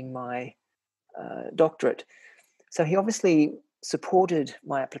doing my doctorate. So he obviously supported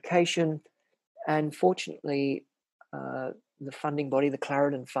my application, and fortunately the funding body, the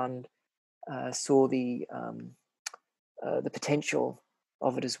Clarendon Fund, saw the potential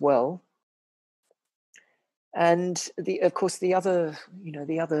of it as well. And of course the other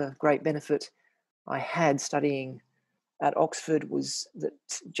great benefit I had studying at Oxford was that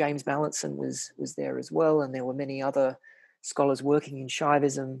James Mallinson was there as well, and there were many other scholars working in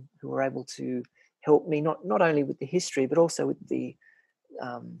Shaivism who were able to help me not only with the history but also with the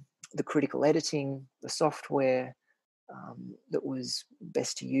critical editing, the software that was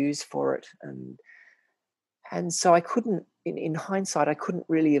best to use for it, and so I couldn't, in hindsight, I couldn't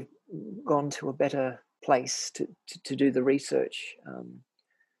really have gone to a better place to do the research.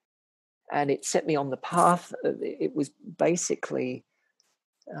 And it set me on the path. It was basically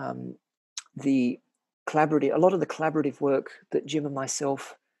a lot of the collaborative work that Jim and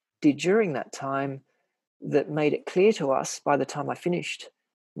myself did during that time that made it clear to us by the time I finished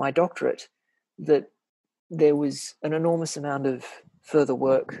my doctorate that there was an enormous amount of further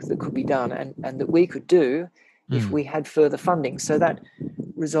work that could be done and that we could do if we had further funding. So that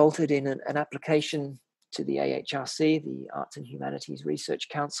resulted in an application to the AHRC, the Arts and Humanities Research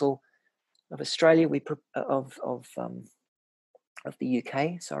Council of Australia, of the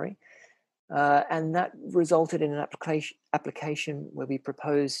UK, sorry, and that resulted in an application where we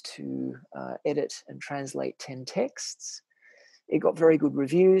proposed to edit and translate 10 texts. It got very good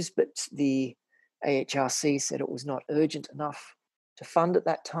reviews, but the AHRC said it was not urgent enough to fund at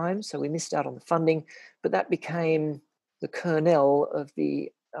that time, so we missed out on the funding. But that became the kernel of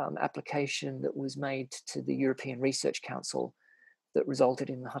the application that was made to the European Research Council that resulted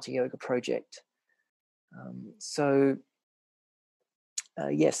in the Haṭhābhyāsapaddhati project. So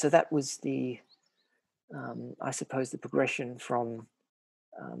that was the, I suppose, the progression from.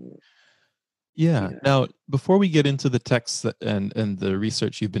 Now, before we get into the texts and the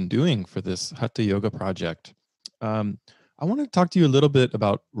research you've been doing for this Hatha Yoga project, I want to talk to you a little bit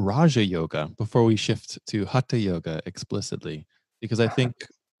about Rāja Yoga before we shift to Hatha Yoga explicitly, because I think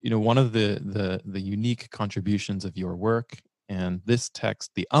one of the unique contributions of your work and this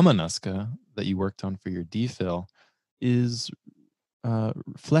text, the Amanaska that you worked on for your DPhil, is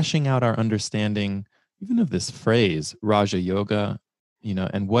fleshing out our understanding even of this phrase Rāja Yoga,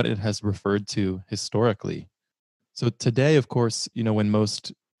 and what it has referred to historically. So today, of course, when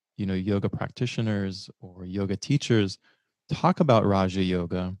most yoga practitioners or yoga teachers talk about Rāja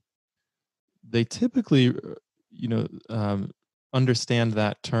Yoga, they typically understand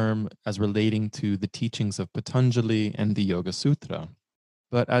that term as relating to the teachings of Patanjali and the Yoga Sutra.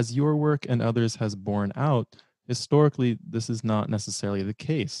 But as your work and others has borne out, historically, this is not necessarily the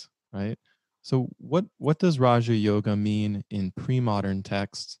case, right? So what does Rāja Yoga mean in pre-modern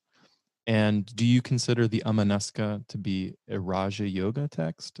texts? And do you consider the Amanaska to be a Rāja Yoga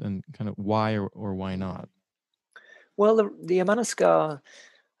text? And kind of why or why not? Well, the Amanaska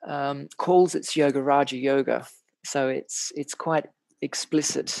calls its yoga Rāja Yoga, so it's quite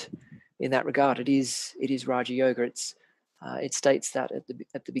explicit in that regard. It is Rāja Yoga. It states that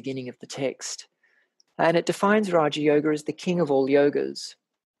at the beginning of the text, and it defines Rāja Yoga as the king of all yogas.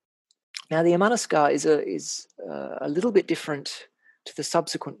 Now, the Amanaska is a little bit different to the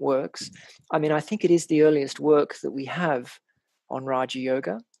subsequent works. I mean, I think it is the earliest work that we have on Rāja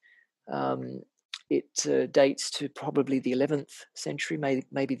Yoga. It dates to probably the 11th century,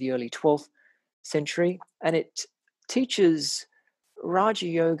 maybe the early 12th century, and it teaches Rāja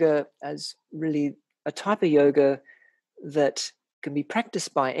Yoga as really a type of yoga that can be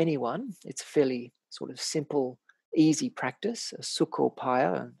practiced by anyone. It's a fairly sort of simple, easy practice, a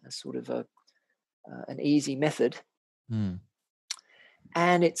sukhopaya, a sort of an easy method.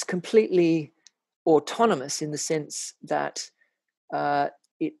 And it's completely autonomous in the sense that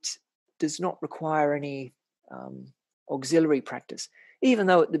it does not require any auxiliary practice. Even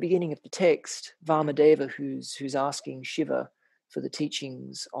though at the beginning of the text, Vamadeva, who's asking Shiva for the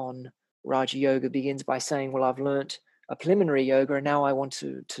teachings on Rāja Yoga, begins by saying, "Well, I've learnt a preliminary yoga, and now I want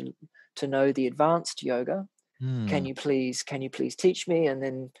to know the advanced yoga. Can you please teach me?" And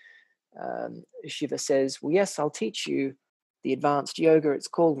then Shiva says, "Well, yes, I'll teach you the advanced yoga. It's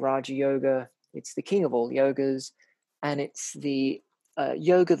called Rāja Yoga. It's the king of all yogas, and it's the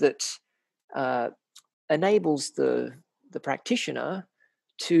yoga that enables the practitioner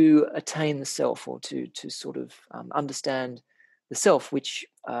to attain the self, or to sort of understand the self, which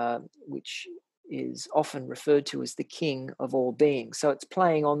is often referred to as the king of all beings. So it's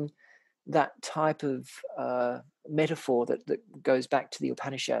playing on that type of metaphor that goes back to the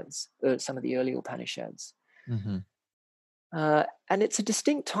Upanishads, some of the early Upanishads. Mm-hmm. And it's a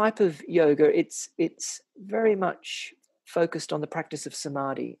distinct type of yoga. It's very much focused on the practice of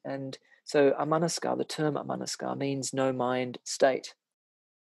samadhi. And so Amanaska, the term Amanaska, means no mind state.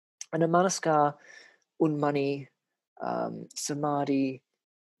 And Amanaska, Unmani, samadhi,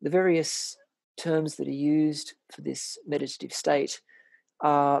 the various terms that are used for this meditative state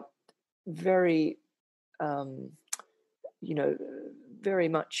are very, very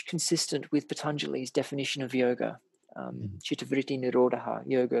much consistent with Patanjali's definition of yoga. Chittavritti nirodha,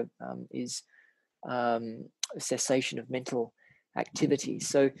 yoga is cessation of mental activity.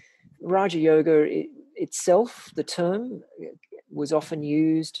 So Rāja Yoga itself, the term, was often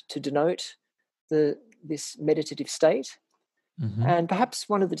used to denote this meditative state. Mm-hmm. And perhaps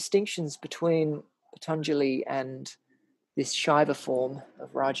one of the distinctions between Patanjali and this Shaiva form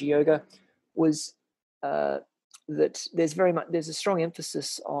of Rāja Yoga was that there's a strong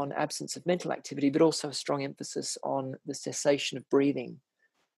emphasis on absence of mental activity, but also a strong emphasis on the cessation of breathing.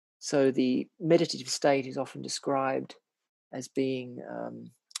 So the meditative state is often described as being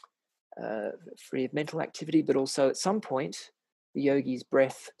free of mental activity, but also at some point the yogi's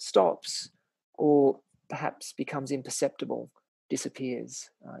breath stops, or perhaps becomes imperceptible, disappears,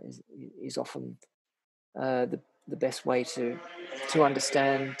 is often the best way to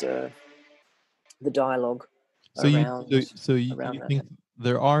understand the dialogue around You that. think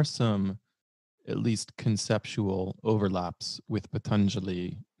there are some, at least conceptual, overlaps with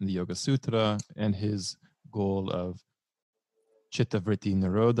Patanjali in the Yoga Sutra and his goal of Chittavritti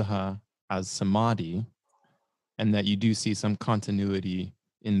Nirodha as samadhi, and that you do see some continuity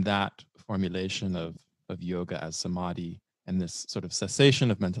in that formulation of yoga as samadhi and this sort of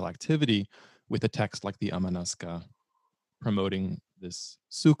cessation of mental activity with a text like the Amanaska promoting this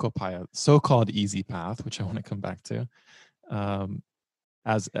Sukhopaya, so-called easy path, which I want to come back to,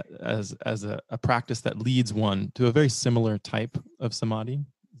 as a practice that leads one to a very similar type of samadhi.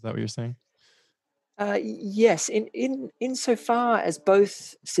 Is that what you're saying? Yes, insofar as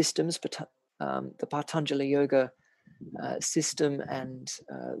both systems, the Patanjali Yoga system and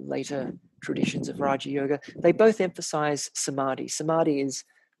later traditions of Rāja Yoga, they both emphasize samadhi. Samadhi is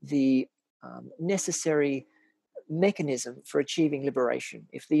the necessary mechanism for achieving liberation.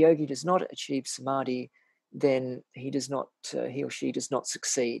 If the yogi does not achieve samadhi, then he or she does not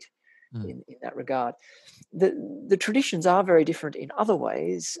succeed in that regard. The traditions are very different in other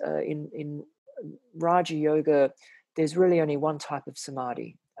ways. In Rāja Yoga, there's really only one type of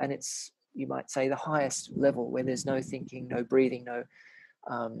samadhi, and it's, you might say, the highest level, where there's no thinking, no breathing, no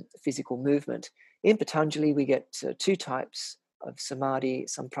physical movement. In Patanjali, we get two types of samadhi: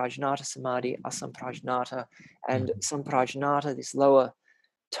 samprajnata samadhi, asamprajnata, and samprajnata, this lower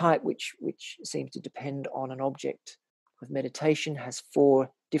type, which seems to depend on an object of meditation, has 4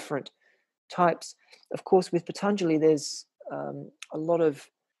 different types. Of course, with Patanjali, there's a lot of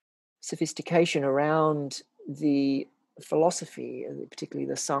sophistication around the philosophy, particularly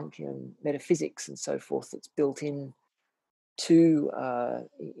the Sankhya metaphysics and so forth, that's built into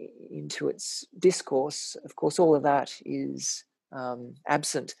its discourse. Of course, all of that is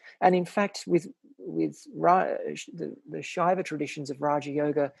absent. And in fact, with the Shaiva traditions of Rāja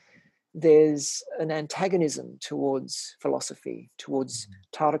Yoga, there's an antagonism towards philosophy, towards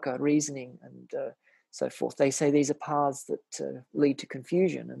tarka, reasoning, and so forth. They say these are paths that lead to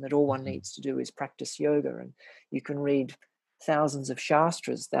confusion, and that all one needs to do is practice yoga. And you can read thousands of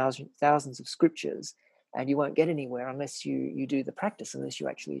shastras, thousands of scriptures, and you won't get anywhere unless you do the practice, unless you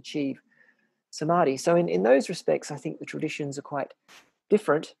actually achieve samadhi. So in those respects, I think the traditions are quite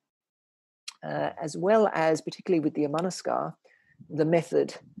different, as well as, particularly with the Amanaska, the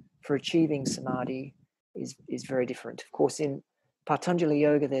method for achieving samadhi is very different. Of course, in Patanjali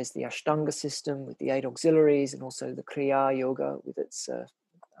Yoga, there's the Ashtanga system with the 8 auxiliaries, and also the Kriya Yoga with its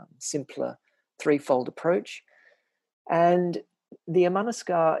simpler threefold approach. And the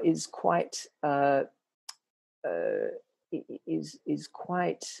Amanaska is quite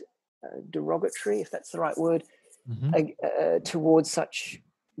derogatory, if that's the right word, towards such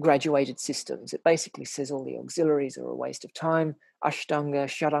graduated systems. It basically says all the auxiliaries are a waste of time. Ashtanga,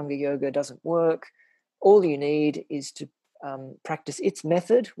 Sharanga Yoga doesn't work. All you need is to practice its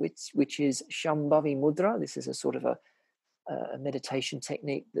method, which is Shambhavi Mudra. This is a sort of a meditation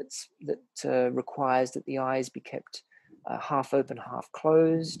technique that requires that the eyes be kept half open, half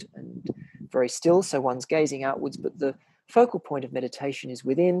closed, and very still. So one's gazing outwards, but the focal point of meditation is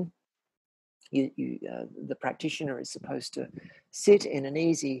within. The practitioner is supposed to sit in an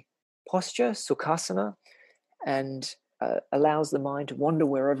easy posture, sukhasana, and allows the mind to wander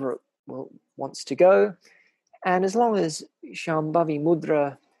wherever it wants to go. And as long as Shambhavi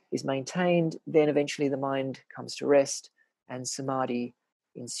mudra is maintained, then eventually the mind comes to rest and samadhi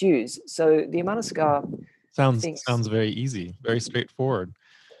ensues. So the Amanaska sounds very easy, very straightforward.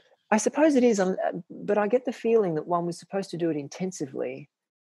 I suppose it is, but I get the feeling that one was supposed to do it intensively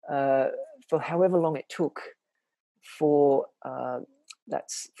for however long it took for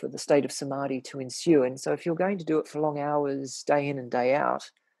the state of samadhi to ensue. And so if you're going to do it for long hours, day in and day out,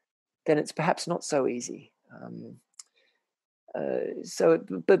 then it's perhaps not so easy.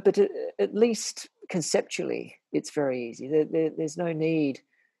 But at least conceptually, it's very easy. There's no need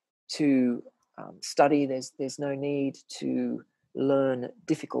to study. There's no need to learn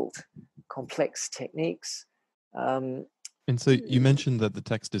difficult, complex techniques. And so you mentioned that the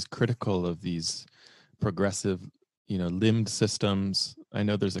text is critical of these progressive, limbed systems. I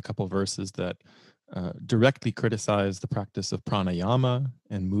know there's a couple verses that directly criticize the practice of pranayama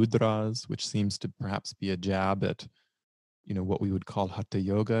and mudras, which seems to perhaps be a jab at what we would call Hatha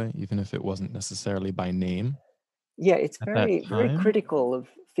Yoga, even if it wasn't necessarily by name. Yeah, it's very critical of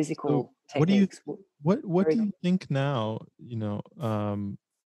physical techniques. What do you think now?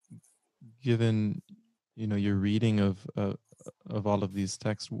 Given your reading of all of these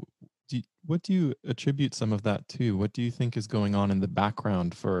texts, what do you attribute some of that to? What do you think is going on in the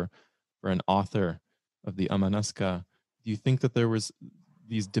background for an author of the Amanaska? Do you think that there was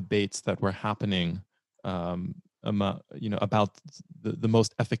these debates that were happening? About the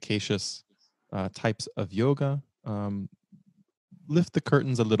most efficacious types of yoga. Lift the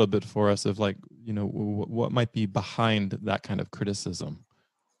curtains a little bit for us of what might be behind that kind of criticism.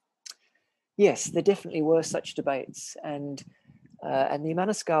 Yes, there definitely were such debates, and the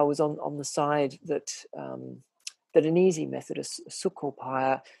Amanaska was on the side that an easy method, a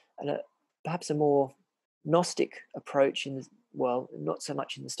sukkopaya, and perhaps a more Gnostic approach not so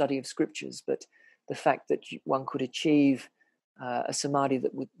much in the study of scriptures, but the fact that one could achieve a samadhi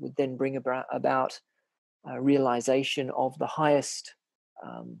that would then bring about realization of the highest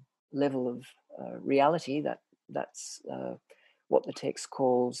level of reality. That's what the text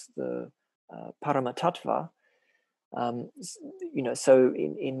calls the Paramatattva. So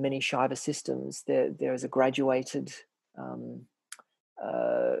in many Shaiva systems, there is a graduated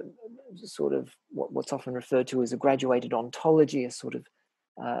sort of what's often referred to as a graduated ontology, a sort of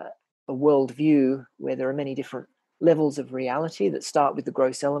a worldview where there are many different levels of reality that start with the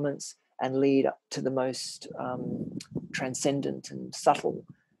gross elements and lead up to the most transcendent and subtle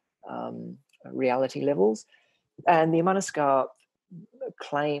reality levels. And the Amanaska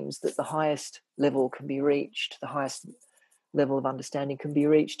claims that the highest level can be reached, the highest level of understanding can be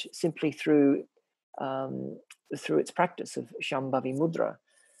reached simply through its practice of Shambhavi mudra.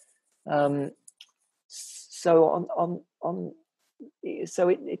 So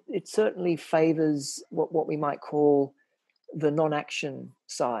it certainly favors what we might call the non-action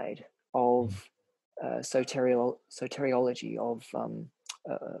side of soteriology, of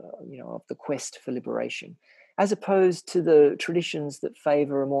the quest for liberation, as opposed to the traditions that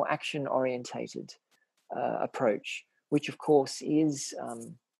favor a more action-orientated approach, which of course is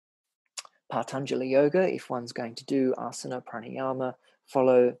Patanjali yoga. If one's going to do āsana, pranayama,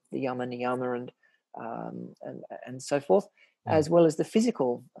 follow the yama niyama and so forth, as well as the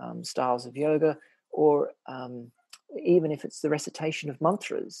physical styles of yoga, or even if it's the recitation of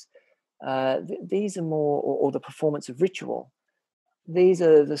mantras, these are more, or the performance of ritual. These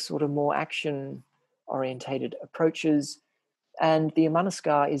are the sort of more action-orientated approaches, and the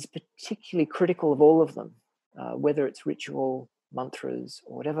Amanaska is particularly critical of all of them, whether it's ritual, mantras,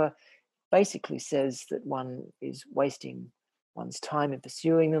 or whatever. Basically says that one is wasting one's time in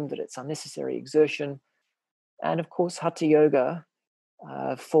pursuing them, that it's unnecessary exertion. And of course, Hatha Yoga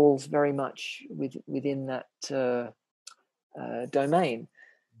falls very much within that domain.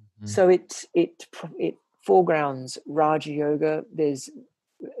 Mm-hmm. So it foregrounds Rāja Yoga. There's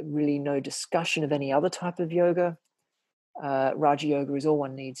really no discussion of any other type of yoga. Rāja Yoga is all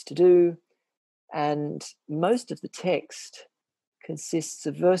one needs to do. And most of the text consists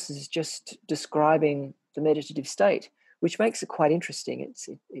of verses just describing the meditative state, which makes it quite interesting.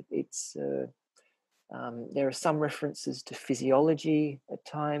 There are some references to physiology at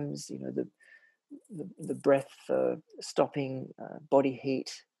times, the breath stopping, body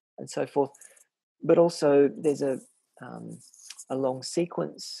heat, and so forth. But also there's a a long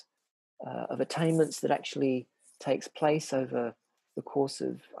sequence of attainments that actually takes place over the course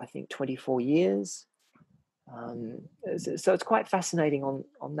of, I think, 24 years. So it's quite fascinating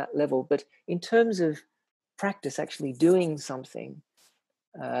on that level. But in terms of practice, actually doing something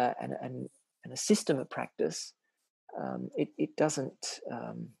and a system of practice, it doesn't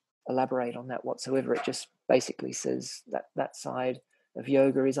elaborate on that whatsoever. It just basically says that that side of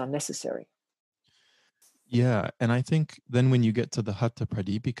yoga is unnecessary. Yeah, and I think then when you get to the Hatha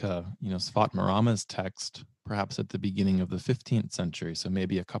Pradipika, Svatmarama's text, perhaps at the beginning of the 15th century, so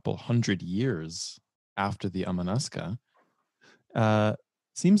maybe a couple hundred years after the Amanaska,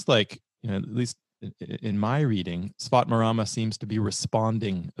 seems like, at least in my reading, Svatmarama seems to be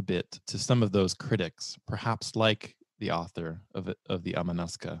responding a bit to some of those critics, perhaps like the author of the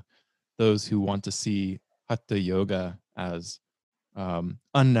Amanaska, those who want to see Hatha Yoga as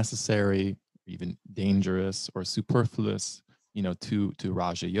unnecessary, even dangerous or superfluous, to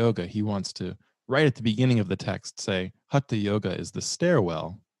Raja Yoga. He wants to, right at the beginning of the text, say Hatha Yoga is the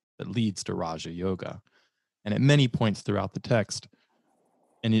stairwell that leads to Raja Yoga. And at many points throughout the text,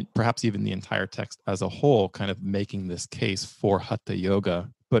 and perhaps even the entire text as a whole, kind of making this case for Hatha Yoga,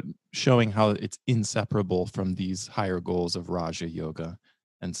 but showing how it's inseparable from these higher goals of Raja Yoga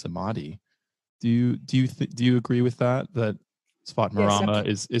and Samadhi. Do you agree with that? That Svatmarama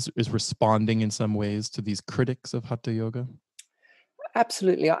is responding in some ways to these critics of Hatha Yoga?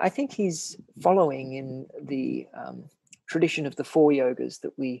 Absolutely. I think he's following in the tradition of the four yogas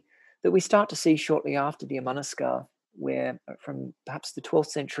that we start to see shortly after the Amanaska, where from perhaps the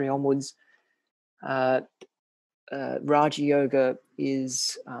 12th century onwards, Raja Yoga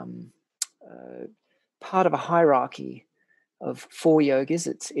is part of a hierarchy of four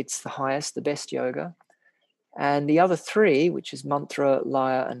yogas. It's the highest, the best yoga. And the other three, which is mantra,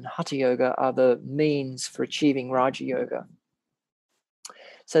 laya, and Hatha Yoga, are the means for achieving Raja Yoga.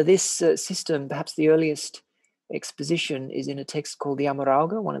 So this system, perhaps the earliest exposition, is in a text called the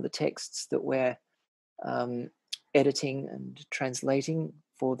Amarauga, one of the texts that we're editing and translating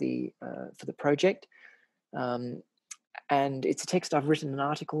for the project. And it's a text I've written an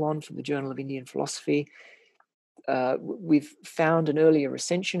article on for the Journal of Indian Philosophy. We've found an earlier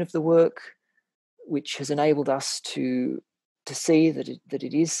recension of the work, which has enabled us to see that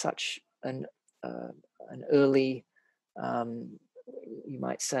it is such an early, you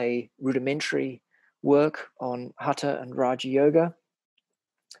might say, rudimentary work on Hatha and Raja Yoga.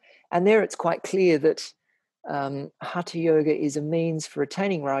 And there it's quite clear that Hatha Yoga is a means for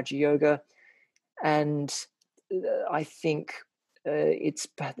attaining Raja Yoga. And I think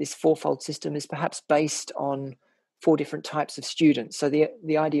this fourfold system is perhaps based on four different types of students. So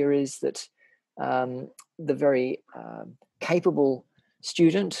the idea is that the very capable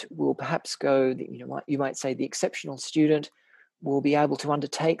student will perhaps go, you might say the exceptional student will be able to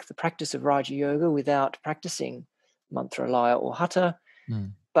undertake the practice of Raja Yoga without practicing mantra, laya, or hatha.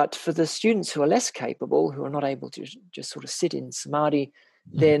 But for the students who are less capable, who are not able to just sort of sit in samadhi,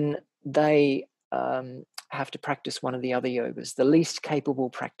 then they have to practice one of the other yogas. The least capable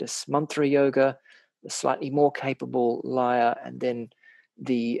practice mantra yoga, the slightly more capable laya, and then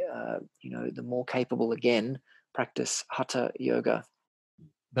the more capable again practice Hatha Yoga.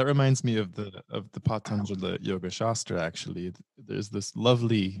 That reminds me of the Patanjali Yoga Shastra. Actually, there's this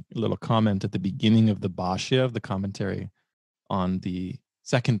lovely little comment at the beginning of the Bhashya, of the commentary on the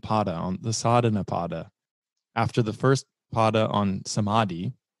second pada, on the sadhana pada. After the first pada on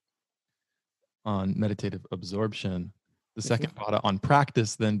samadhi, on meditative absorption, the second pada on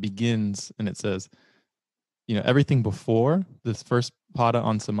practice then begins, and it says, everything before this first pada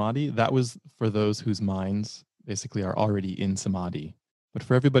on samadhi, that was for those whose minds basically are already in samadhi. But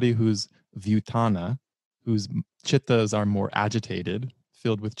for everybody who's vyutana, whose chittas are more agitated,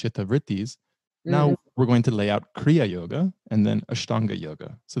 filled with chitta vrittis, now we're going to lay out Kriya Yoga and then Ashtanga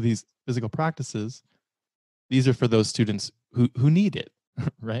Yoga. So these physical practices, these are for those students who need it,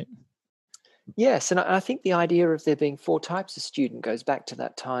 right? Yes, and I think the idea of there being four types of student goes back to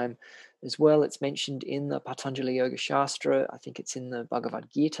that time as well. It's mentioned in the Patanjali Yoga Shastra. I think it's in the Bhagavad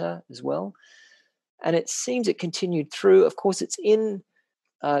Gita as well. And it seems it continued through. Of course, it's in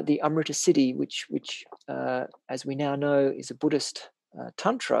the Amrita Siddhi, which as we now know, is a Buddhist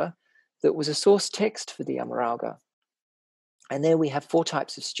Tantra that was a source text for the Amarauga. And there we have four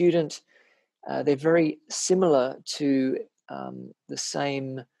types of student. They're very similar to the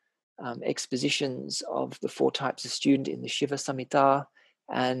same expositions of the four types of student in the Shiva Samhita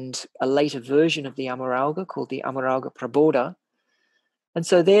and a later version of the Amarauga called the Amarauga Prabodha. And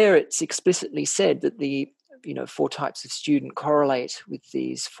so there it's explicitly said that the four types of student correlate with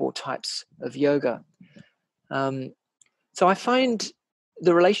these four types of yoga. So I find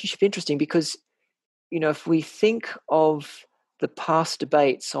the relationship interesting because, if we think of the past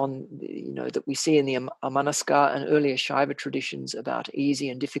debates on, that we see in the Amanaska and earlier Shaiva traditions about easy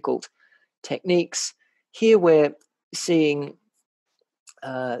and difficult techniques, here we're seeing,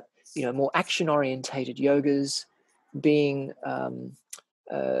 more action-orientated yogas being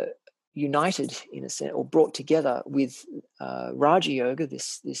united in a sense, or brought together with Rāja Yoga,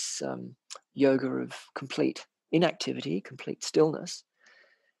 this yoga of complete inactivity, complete stillness,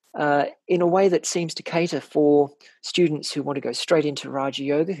 in a way that seems to cater for students who want to go straight into Rāja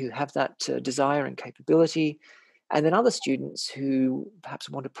Yoga, who have that desire and capability, and then other students who perhaps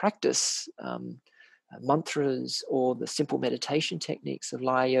want to practice mantras or the simple meditation techniques of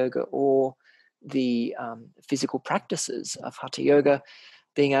Laya Yoga or the physical practices of Hatha Yoga,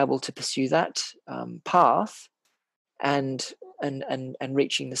 being able to pursue that path and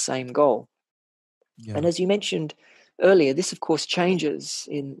reaching the same goal. Yeah. And as you mentioned earlier, this of course changes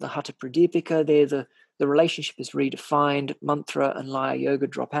in the Hatha Pradipika. There the relationship is redefined, mantra and Laya Yoga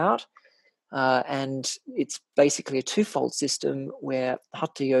drop out, and it's basically a twofold system where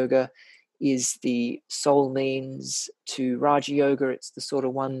Hatha Yoga is the sole means to Rāja Yoga. It's the sort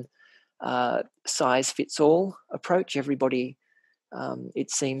of one size fits all approach. Everybody, it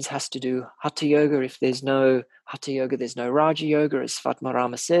seems, has to do Hatha Yoga. If there's no Hatha Yoga, there's no Rāja Yoga. As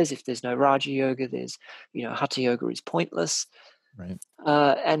Fatmarama says, if there's no Rāja Yoga, there's, Hatha Yoga is pointless. Right.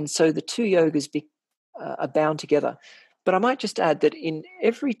 And so the two yogas are bound together. But I might just add that in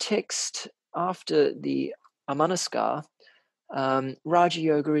every text after the Amanaska, Rāja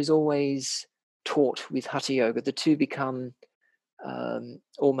Yoga is always taught with Hatha Yoga. The two become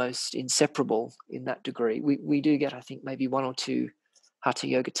almost inseparable in that degree. We do get, I think, maybe one or two Hatha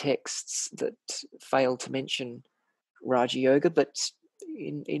Yoga texts that fail to mention Rāja Yoga, but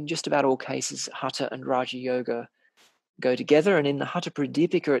in just about all cases, Hatha and Rāja Yoga go together. And in the Hatha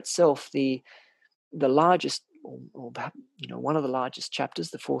Pradipika itself, the largest, or one of the largest chapters,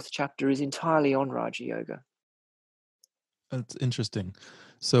 the fourth chapter, is entirely on Rāja Yoga. That's interesting.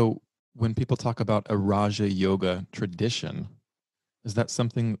 So when people talk about a Rāja Yoga tradition, is that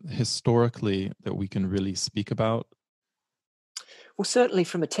something historically that we can really speak about? Well, certainly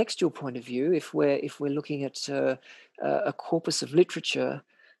from a textual point of view, if we're looking at a corpus of literature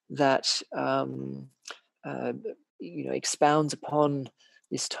that expounds upon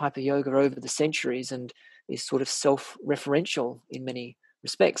this type of yoga over the centuries and is sort of self-referential in many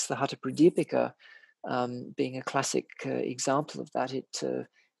respects, the Hatha Pradipika being a classic example of that. It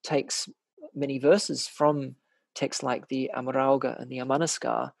takes many verses from texts like the Amarauga and the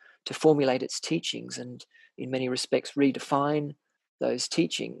Amanaska to formulate its teachings and in many respects redefine those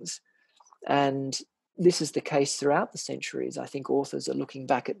teachings. And this is the case throughout the centuries. I think authors are looking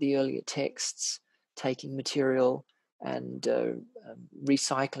back at the earlier texts, taking material and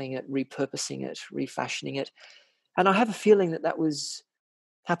recycling it, repurposing it, refashioning it. And I have a feeling that was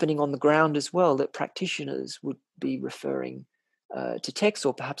happening on the ground as well, that practitioners would be referring to texts,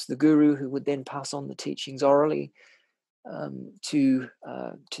 or perhaps the guru, who would then pass on the teachings orally to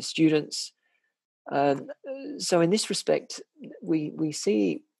students. So in this respect, we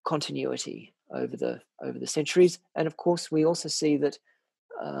see continuity over the centuries, and of course we also see that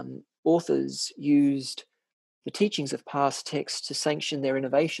authors used the teachings of past texts to sanction their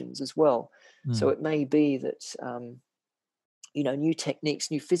innovations as well. So it may be that new techniques,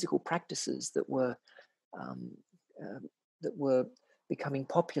 new physical practices that were becoming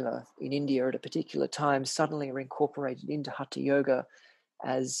popular in India at a particular time suddenly are incorporated into Hatha Yoga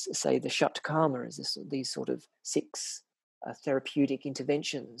as, say, the Shatkarma, as these sort of 6 therapeutic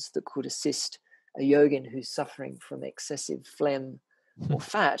interventions that could assist a yogin who's suffering from excessive phlegm or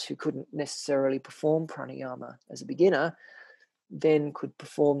fat, who couldn't necessarily perform pranayama as a beginner, then could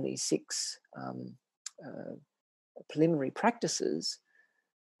perform these 6 preliminary practices,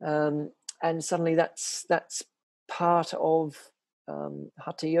 and suddenly that's part of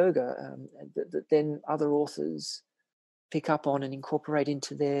Hatha Yoga that then other authors pick up on and incorporate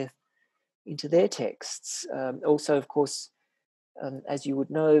into their texts. Also, of course, as you would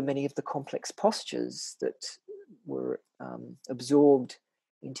know, many of the complex postures that were absorbed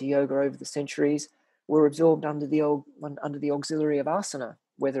into yoga over the centuries were absorbed under the auxiliary of āsana,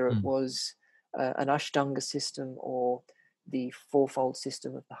 whether it was an Ashtanga system or the fourfold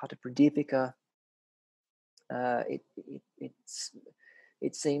system of the Hatha Pradipika.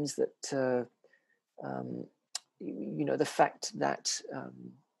 It seems that the fact that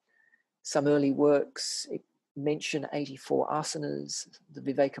some early works mention 84 asanas, the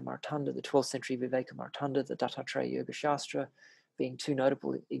Viveka Martanda, the 12th century Viveka Martanda, the Dattatreya Yoga Shastra being 2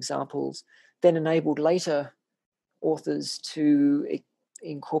 notable examples, then enabled later authors to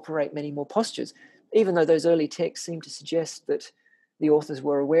incorporate many more postures, even though those early texts seem to suggest that the authors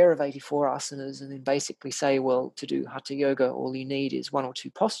were aware of 84 asanas and then basically say, well, to do Hatha Yoga, all you need is 1 or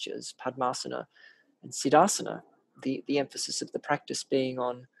 2 postures, Padmasana and Siddhasana, the emphasis of the practice being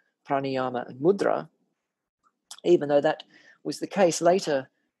on pranayama and mudra. Even though that was the case, later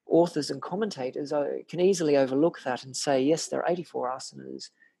authors and commentators can easily overlook that and say, yes, there are 84 asanas.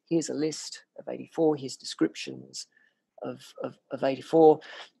 Here's a list of 84. Here's descriptions of 84.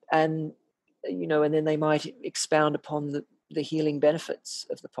 And, and then they might expound upon the healing benefits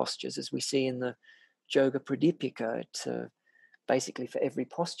of the postures, as we see in the Yoga Pradipika. Basically, for every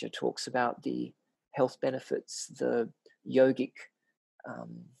posture, talks about the health benefits, the yogic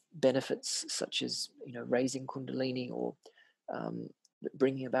benefits, such as raising kundalini or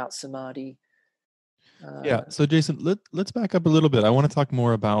bringing about samadhi. Yeah. So Jason, let's back up a little bit. I want to talk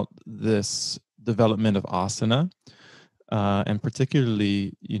more about this development of asana, and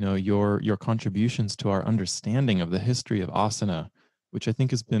particularly, your contributions to our understanding of the history of asana, which I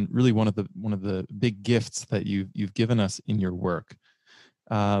think has been really one of the big gifts that you've given us in your work.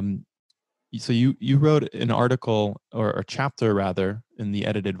 So you wrote an article, or a chapter rather, in the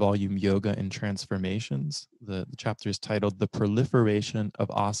edited volume Yoga and Transformations. The chapter is titled "The Proliferation of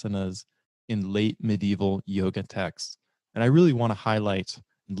Asanas in Late Medieval Yoga Texts." And I really want to highlight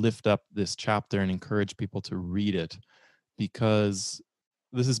and lift up this chapter and encourage people to read it, because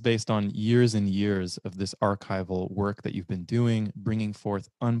this is based on years and years of this archival work that you've been doing, bringing forth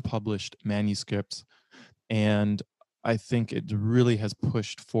unpublished manuscripts. And I think it really has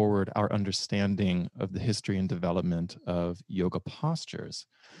pushed forward our understanding of the history and development of yoga postures.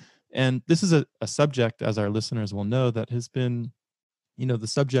 And this is a subject, as our listeners will know, that has been, the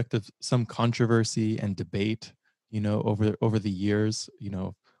subject of some controversy and debate, over the years.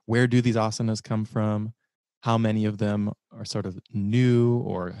 Where do these asanas come from? How many of them are sort of new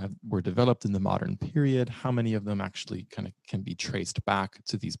or were developed in the modern period? How many of them actually kind of can be traced back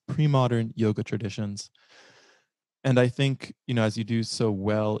to these pre-modern yoga traditions? And I think, as you do so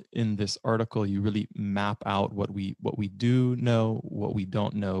well in this article, you really map out what we do know, what we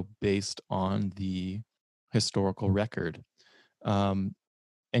don't know, based on the historical record. And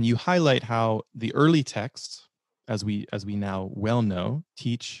you highlight how the early texts, as we now well know,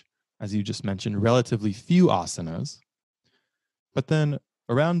 teach, as you just mentioned, relatively few asanas. But then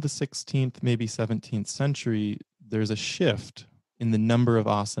around the 16th, maybe 17th century, there's a shift in the number of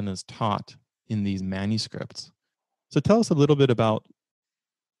asanas taught in these manuscripts. So tell us a little bit about,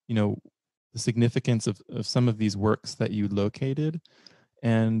 the significance of some of these works that you located,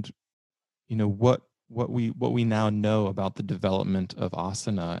 and, what we now know about the development of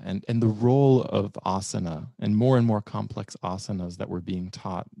asana and the role of asana and more complex asanas that were being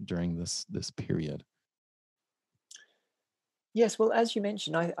taught during this period. Yes, well, as you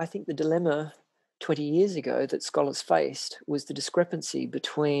mentioned, I think the dilemma 20 years ago that scholars faced was the discrepancy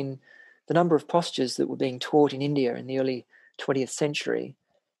between the number of postures that were being taught in India in the early 20th century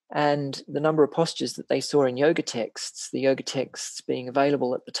and the number of postures that they saw in yoga texts, the yoga texts being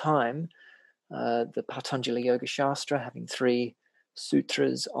available at the time, the Patanjali Yoga Shastra having 3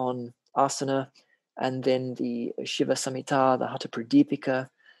 sutras on asana, and then the Shiva Samhita, the Hatha Pradipika,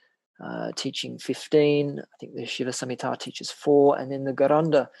 teaching 15. I think the Shiva Samhita teaches 4, and then the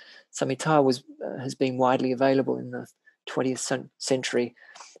Garanda Samhita has been widely available in the 20th century,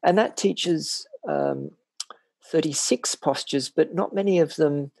 and that teaches 36 postures, but not many of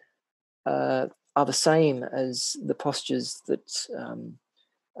them are the same as the postures that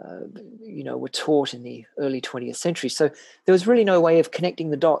were taught in the early 20th century. So there was really no way of connecting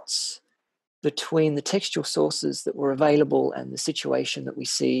the dots between the textual sources that were available and the situation that we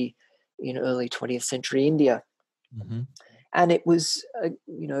see in early 20th century India. Mm-hmm. And it was,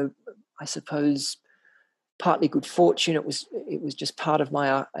 I suppose, partly good fortune. It was just part of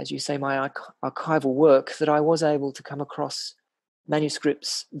my, as you say, my archival work, that I was able to come across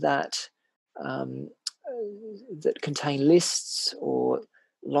manuscripts that contain lists or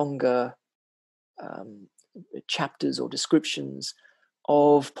longer chapters or descriptions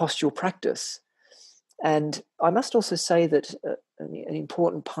of postural practice. And I must also say that an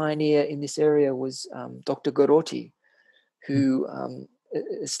important pioneer in this area was Dr. Goroti, who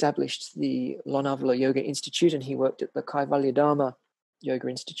established the Lonavala Yoga Institute, and he worked at the Kaivalya Dharma Yoga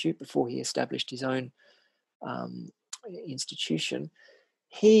Institute before he established his own institution.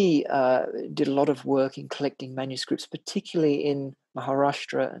 He did a lot of work in collecting manuscripts, particularly in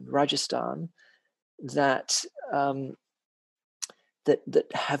Maharashtra and Rajasthan, that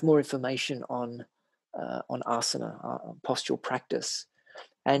have more information on asana, postural practice.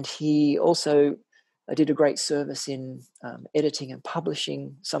 And he also did a great service in editing and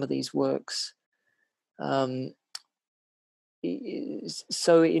publishing some of these works.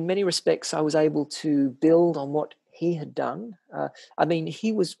 So in many respects, I was able to build on what he had done. I mean,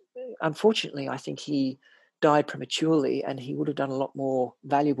 he was, unfortunately, I think he died prematurely, and he would have done a lot more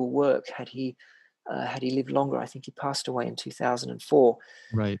valuable work had he lived longer. I think he passed away in 2004.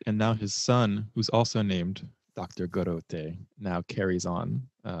 Right. And now his son, who's also named Dr. Gorote, now carries on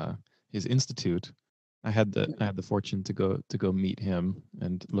his institute. I had the fortune to go meet him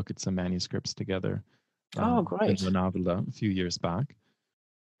and look at some manuscripts together. Oh, great. In Lonavala a few years back.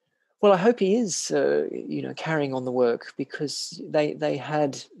 Well, I hope he is, carrying on the work, because they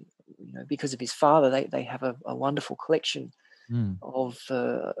had, because of his father, they have a wonderful collection of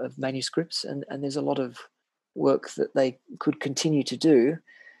manuscripts, and there's a lot of work that they could continue to do.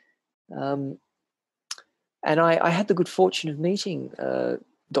 And I had the good fortune of meeting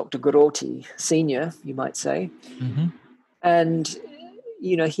Dr. Gorote Senior, you might say, and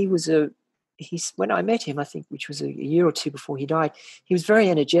when I met him, I think, which was a year or two before he died, he was very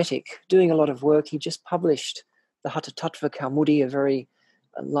energetic, doing a lot of work. He just published the Haṭhābhyāsapaddhati, a very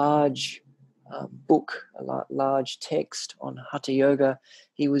large book, a large text on Hatha Yoga.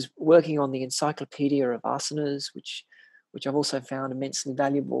 He was working on the Encyclopedia of Asanas, which I've also found immensely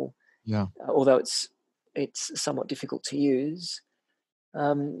valuable. Yeah. Although it's somewhat difficult to use.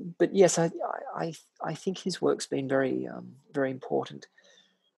 But yes, I think his work's been very very important.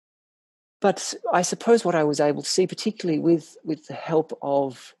 But I suppose what I was able to see, particularly with the help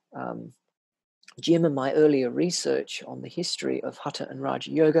of Jim and my earlier research on the history of Hatha and Rāja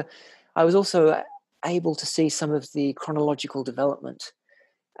Yoga, I was also able to see some of the chronological development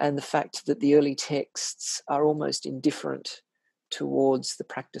and the fact that the early texts are almost indifferent towards the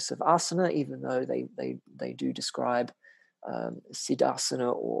practice of asana, even though they do describe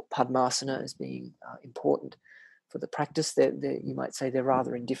siddhasana or padmasana as being important for the practice. You might say they're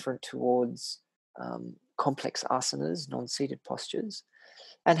rather indifferent towards complex asanas, non-seated postures,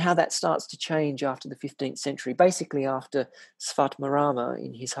 and how that starts to change after the 15th century, basically after Svatmarama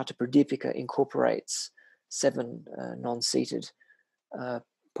in his Hatha Pradipika incorporates 7 non-seated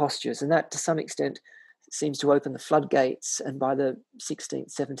postures. And that, to some extent, seems to open the floodgates. And by the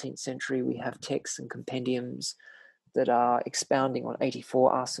 16th, 17th century, we have texts and compendiums that are expounding on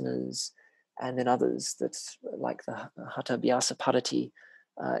 84 asanas, and then others that's like the Haṭhābhyāsapaddhati,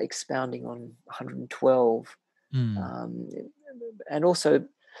 expounding on 112. And also,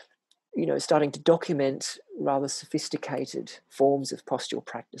 starting to document rather sophisticated forms of postural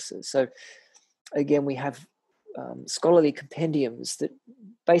practices. So again, we have scholarly compendiums that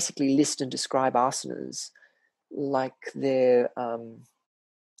basically list and describe asanas like they're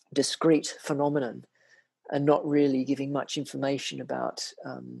discrete phenomenon, and not really giving much information about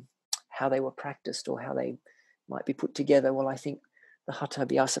how they were practiced or how they might be put together. Well, I think the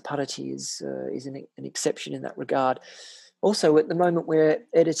Haṭhābhyāsapaddhati is an exception in that regard. Also, at the moment, we're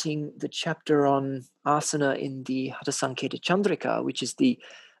editing the chapter on asana in the Hatha Sanketa Chandrika, which is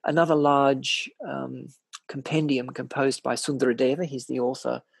another large compendium composed by Sundaradeva. He's the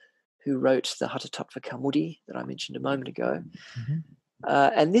author who wrote the Hatha Tattva Kaumudi that I mentioned a moment ago.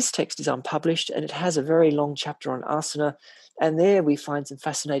 And this text is unpublished, and it has a very long chapter on asana. And there we find some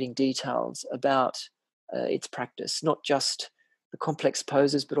fascinating details about its practice, not just the complex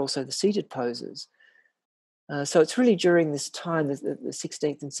poses, but also the seated poses. So it's really during this time, the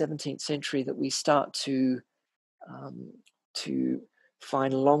 16th and 17th century, that we start to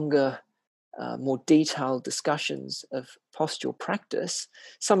find longer, more detailed discussions of postural practice,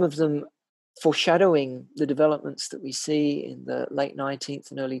 some of them foreshadowing the developments that we see in the late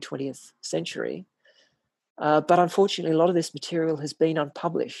 19th and early 20th century. But unfortunately, a lot of this material has been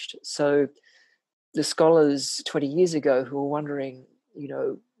unpublished. So the scholars 20 years ago who were wondering,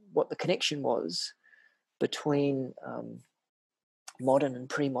 what the connection was between modern and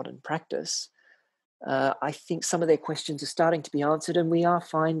pre-modern practice, I think some of their questions are starting to be answered, and we are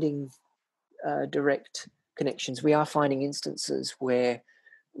finding direct connections. We are finding instances where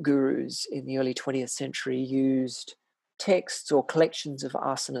gurus in the early 20th century used texts or collections of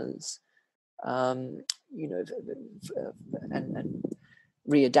asanas, and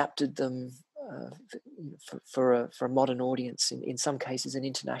readapted them for a modern audience, in some cases an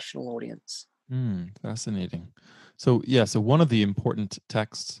international audience. Fascinating. So one of the important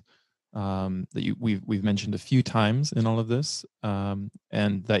texts that we've mentioned a few times in all of this,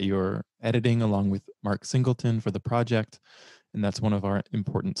 and that you're editing along with Mark Singleton for the project, and that's one of our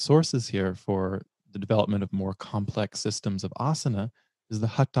important sources here for the development of more complex systems of asana, is the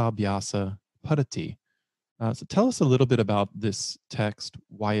Haṭhābhyāsapaddhati. So tell us a little bit about this text,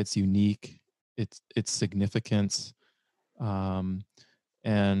 why it's unique, its significance, what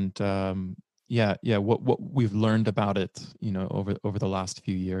we've learned about it, over the last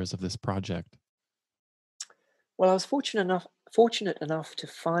few years of this project. Well, I was fortunate enough to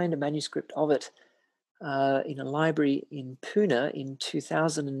find a manuscript of it in a library in Pune in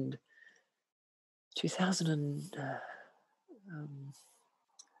 2000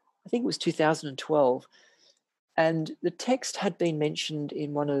 I think it was 2012. And the text had been mentioned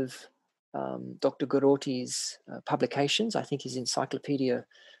in one of Dr. Gurotti's publications, I think his Encyclopedia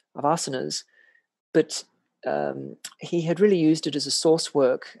of Asanas, but he had really used it as a source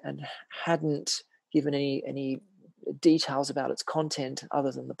work and hadn't given any details about its content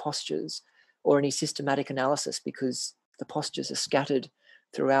other than the postures or any systematic analysis, because the postures are scattered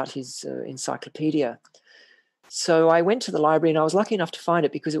throughout his encyclopedia. So I went to the library and I was lucky enough to find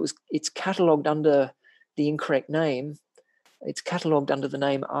it because it's catalogued under the incorrect name. It's catalogued under the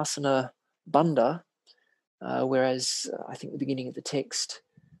name āsana bandha, whereas I think the beginning of the text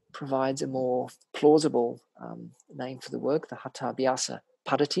provides a more plausible name for the work, the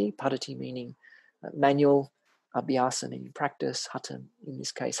Haṭhābhyāsapaddhati, paddhati meaning manual, abhyasa meaning practice, hatha, in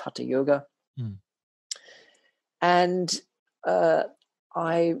this case, Hatha Yoga. Mm. And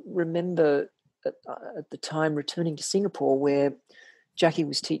I remember at the time returning to Singapore, where Jackie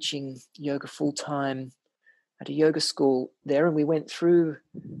was teaching yoga full-time at a yoga school there, and we went through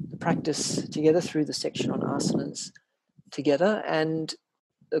the practice together, through the section on asanas together. And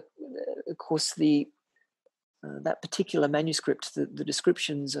of course, that particular manuscript, the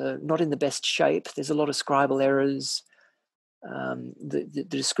descriptions are not in the best shape. There's a lot of scribal errors. The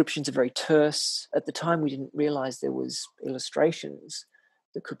descriptions are very terse. At the time, we didn't realize there was illustrations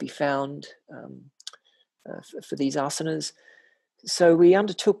that could be found for these asanas. So we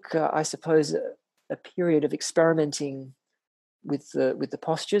undertook, I suppose, a period of experimenting with the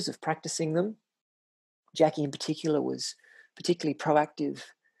postures, of practicing them. Jackie in particular was particularly proactive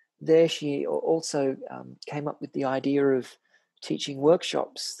there. She also came up with the idea of teaching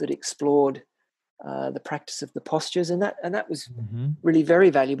workshops that explored the practice of the postures, and that was really very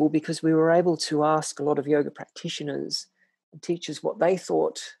valuable, because we were able to ask a lot of yoga practitioners and teachers what they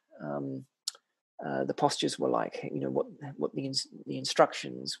thought the postures were like, what the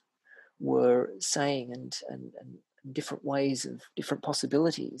instructions were saying, and different ways of different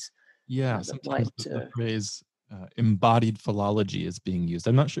possibilities. Yeah, sometimes the phrase embodied philology is being used.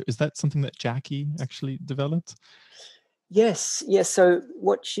 I'm not sure, is that something that Jackie actually developed? Yes. So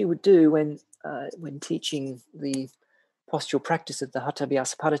what she would do when teaching the postural practice of the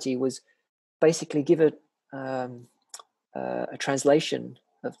Haṭhābhyāsapaddhati was basically give it a translation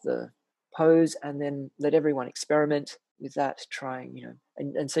of the pose, and then let everyone experiment with that, trying,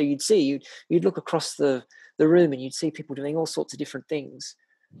 and so you'd look across the room and you'd see people doing all sorts of different things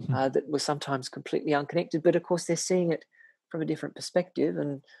that were sometimes completely unconnected, but of course they're seeing it from a different perspective,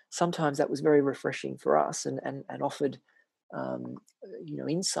 and sometimes that was very refreshing for us and offered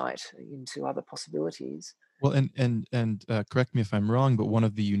insight into other possibilities. Well, and correct me if I'm wrong, but one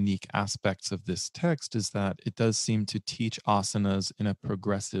of the unique aspects of this text is that it does seem to teach asanas in a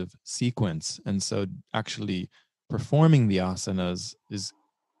progressive sequence, and so actually performing the asanas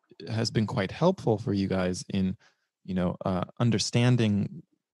has been quite helpful for you guys in understanding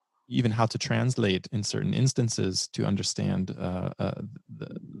even how to translate in certain instances to understand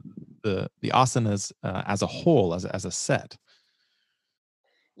the asanas as a whole, as a set.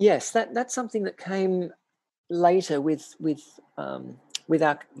 Yes, that's something that came later with our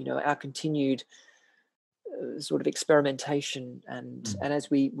our continued sort of experimentation, and as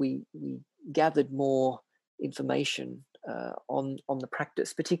we gathered more information on the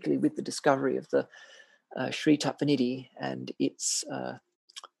practice, particularly with the discovery of the Sri Tattvanidhi and its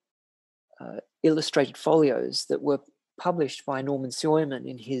illustrated folios that were published by Norman Seoyman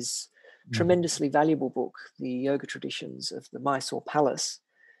in his tremendously valuable book, The Yoga Traditions of the Mysore Palace.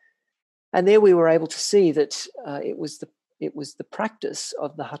 And there we were able to see that it was the practice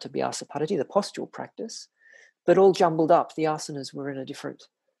of the Haṭhābhyāsapaddhati, the postural practice, but all jumbled up. The asanas were in a different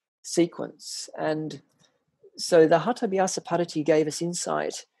sequence. And so the Haṭhābhyāsapaddhati gave us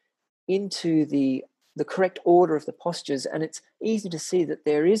insight into the correct order of the postures. And it's easy to see that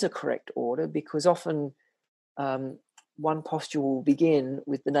there is a correct order, because often one posture will begin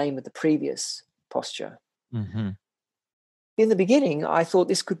with the name of the previous posture. Mm-hmm. In the beginning, I thought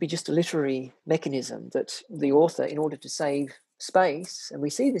this could be just a literary mechanism that the author, in order to save space, and we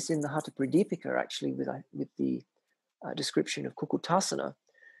see this in the Hatha Pradipika actually with the description of Kukutasana.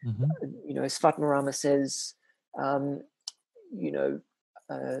 Svatmarama says,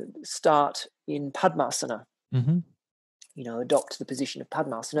 start in Padmasana. Mm-hmm. adopt the position of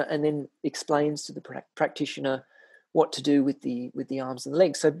Padmasana, and then explains to the practitioner what to do with the arms and the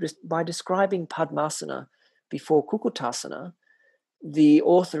legs. So by describing Padmasana before Kukutasana, the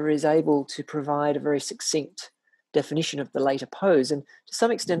author is able to provide a very succinct definition of the later pose. And to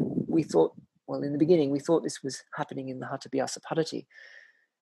some extent, we thought, well, in the beginning, we thought this was happening in the Haṭhābhyāsapaddhati.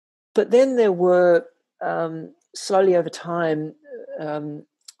 But then there were, slowly over time,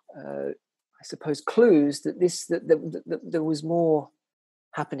 I suppose, clues that that there was more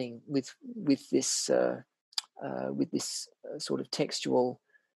happening with this sort of textual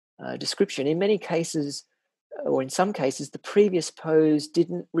description. In many cases, or in some cases, the previous pose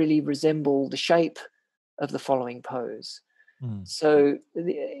didn't really resemble the shape of the following pose. So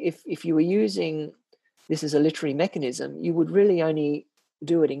if you were using this as a literary mechanism, you would really only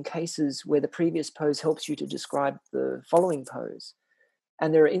do it in cases where the previous pose helps you to describe the following pose.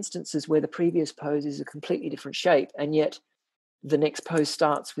 And there are instances where the previous pose is a completely different shape, and yet the next pose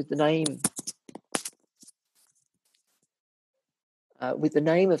starts with the name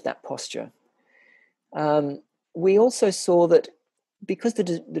of that posture. We also saw that because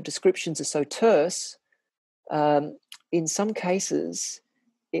the descriptions are so terse, in some cases,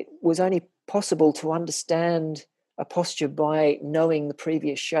 it was only possible to understand a posture by knowing the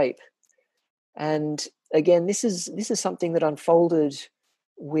previous shape. And again, this is something that unfolded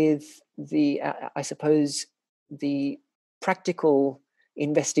with I suppose, the practical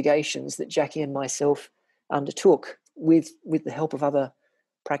investigations that Jackie and myself undertook with the help of other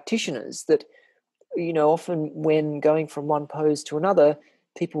practitioners. That, often when going from one pose to another,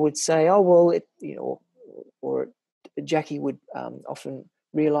 people would say, "Oh, well," or Jackie would often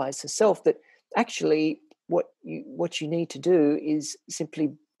realize herself that actually what you need to do is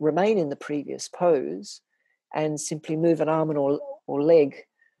simply remain in the previous pose and simply move an arm or leg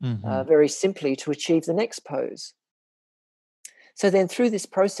very simply to achieve the next pose. So then through this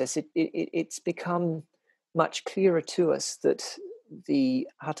process, it's become much clearer to us that the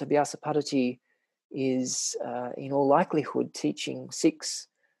Haṭhābhyāsapaddhati is in all likelihood teaching 6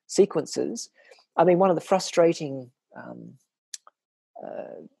 sequences. I mean, one of the frustrating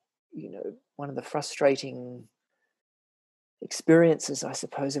experiences, I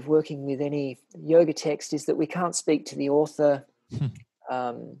suppose, of working with any yoga text is that we can't speak to the author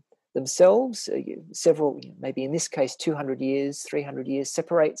themselves. Several, maybe in this case, 200 years, 300 years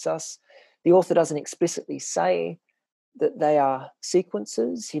separates us. The author doesn't explicitly say that they are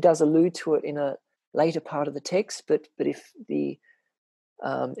sequences. He does allude to it in a later part of the text, but if the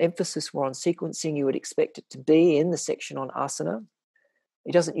emphasis were on sequencing, you would expect it to be in the section on āsana.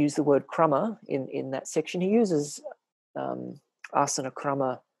 He doesn't use the word krama in that section. He uses āsana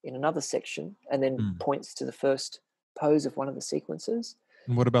krama in another section, and then points to the first pose of one of the sequences.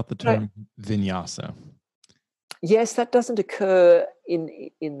 And what about the term vinyasa? Yes, that doesn't occur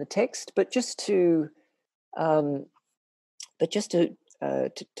in the text, but just to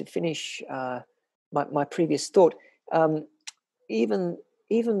finish my previous thought, even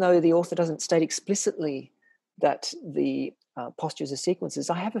though the author doesn't state explicitly that the postures are sequences,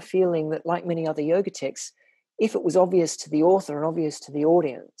 I have a feeling that, like many other yoga texts, if it was obvious to the author and obvious to the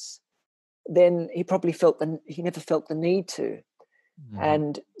audience, then he probably he never felt the need to.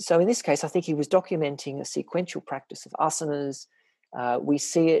 And so in this case, I think he was documenting a sequential practice of asanas. We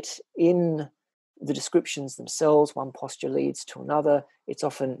see it in the descriptions themselves. One posture leads to another. It's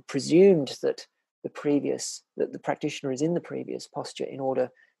often presumed that the practitioner is in the previous posture in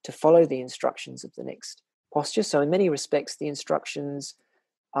order to follow the instructions of the next posture. So in many respects, the instructions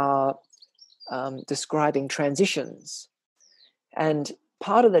are describing transitions. And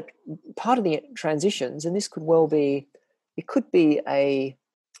part of the transitions, and this could well be, it could be an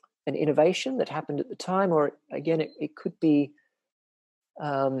innovation that happened at the time, or again, it could be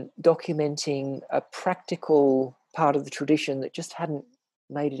documenting a practical part of the tradition that just hadn't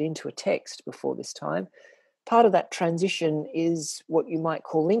made it into a text before this time. Part of that transition is what you might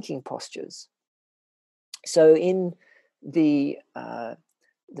call linking postures. So in the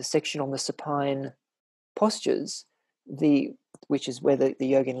section on the supine postures, which is where the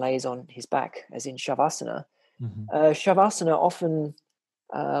yogin lays on his back, as in Shavasana, Shavasana often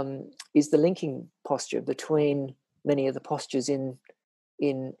is the linking posture between many of the postures in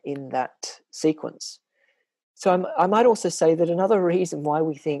that sequence. So I might also say that another reason why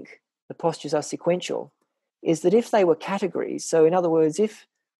we think the postures are sequential is that if they were categories, so in other words, if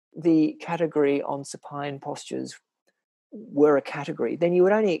the category on supine postures were a category, then you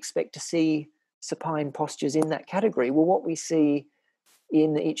would only expect to see supine postures in that category. Well, what we see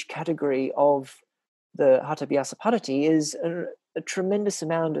in each category of the Haṭhābhyāsapaddhati is a tremendous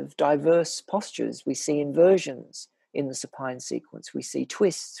amount of diverse postures. We see inversions in the supine sequence. We see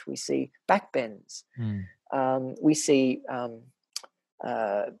twists, we see backbends, Mm. we see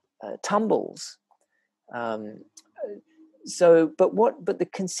tumbles. But the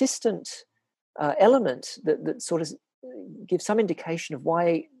consistent element that sort of gives some indication of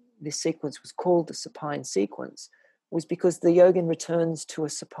why this sequence was called the supine sequence was because the yogin returns to a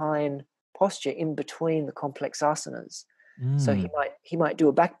supine posture in between the complex asanas. So he might do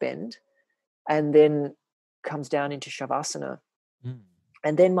a backbend and then comes down into shavasana,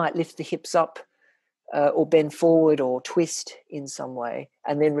 and then might lift the hips up or bend forward or twist in some way,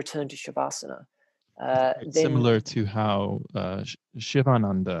 and then return to shavasana. Similar to how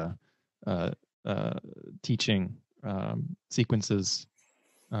Shivananda teaching sequences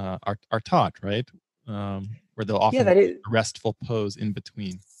are taught, right? Where they'll often that is, a restful pose in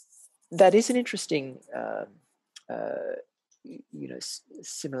between. That is an interesting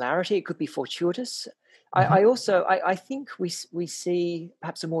similarity. It could be fortuitous. I think we see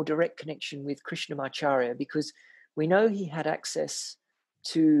perhaps a more direct connection with Krishnamacharya, because we know he had access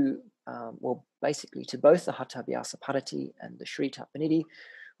to basically to both the Haṭhābhyāsapaddhati and the Sri Tattva-nidhi.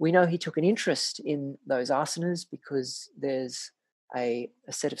 We know he took an interest in those asanas because there's a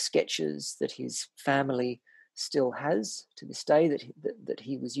set of sketches that his family still has to this day that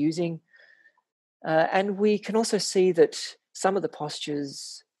he was using. And we can also see that some of the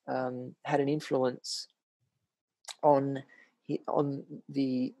postures had an influence on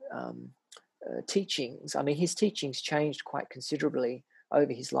the teachings. I mean, his teachings changed quite considerably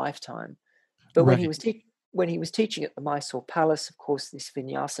over his lifetime. But when he was teaching at the Mysore Palace, of course, this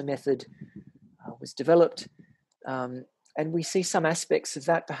vinyasa method was developed, and we see some aspects of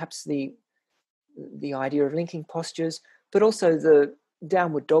that. Perhaps the idea of linking postures, but also the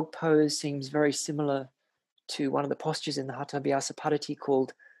downward dog pose seems very similar to one of the postures in the Haṭhābhyāsapaddhati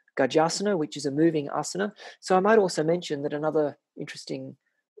called Gajasana, which is a moving asana. So I might also mention that another interesting,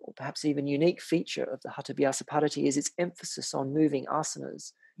 or perhaps even unique feature of the Haṭhābhyāsapaddhati is its emphasis on moving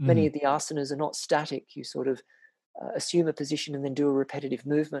asanas. Many of the asanas are not static. You sort of assume a position and then do a repetitive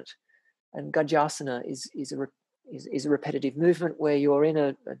movement. And Gajasana is a repetitive movement where you're in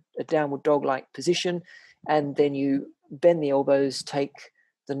a downward dog-like position, and then you bend the elbows, take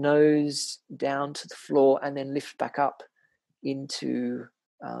the nose down to the floor, and then lift back up into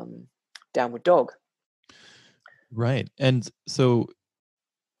downward dog. Right. And so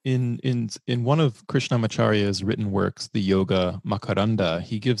in one of Krishnamacharya's written works, the Yoga Makaranda,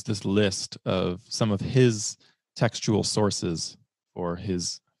 he gives this list of some of his textual sources for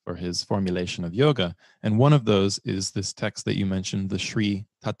his formulation of yoga. And one of those is this text that you mentioned, the Sri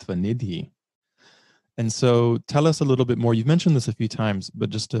Tattva-nidhi. And so tell us a little bit more. You've mentioned this a few times, but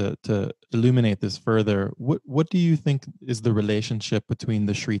just to illuminate this further, what do you think is the relationship between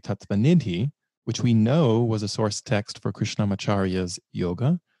the Sri Tattva-nidhi, which we know was a source text for Krishnamacharya's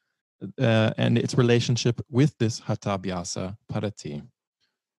yoga, and its relationship with this Haṭhābhyāsapaddhati?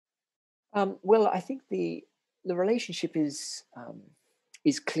 Well, I think the relationship is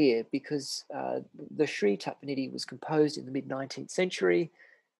clear, because the Sri Tattva-nidhi was composed in the mid-19th century,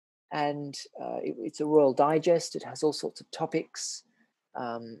 and it's a royal digest. It has all sorts of topics,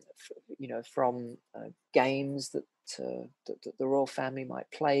 from games that the royal family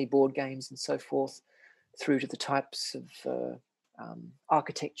might play, board games and so forth, through to the types of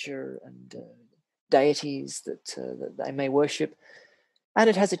architecture and deities that they may worship. And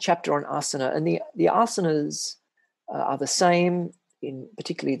it has a chapter on asana, and the asanas are the same, in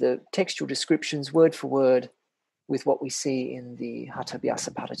particularly the textual descriptions, word for word, with what we see in the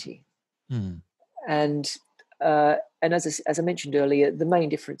Haṭhābhyāsapaddhati. And as I mentioned earlier, the main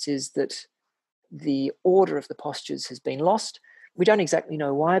difference is that the order of the postures has been lost. We don't exactly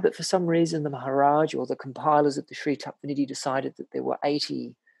know why, but for some reason the Maharaj or the compilers of the Sri Tattva-nidhi decided that there were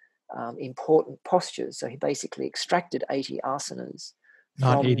 80 important postures. So he basically extracted 80 asanas.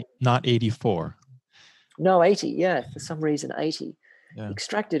 Not 84. No, 80, yeah, for some reason 80. Yeah.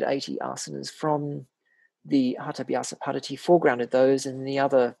 Extracted 80 asanas from the Haṭhābhyāsapaddhati, foregrounded those, and the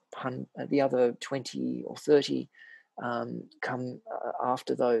other 20 or 30 come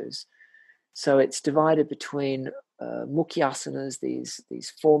after those. So it's divided between mukhasanas,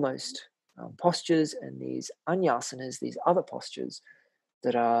 these foremost postures, and these anyasanas, these other postures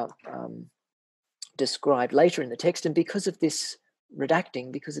that are described later in the text. And because of this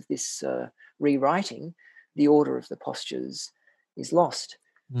redacting, because of this rewriting, the order of the postures is lost.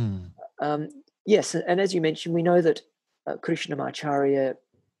 Yes, and as you mentioned, we know that Krishnamacharya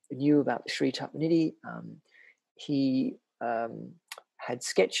knew about the Sri Tattva-nidhi. He had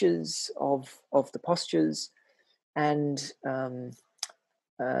sketches of the postures, and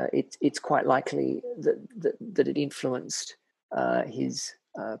it's quite likely that it influenced his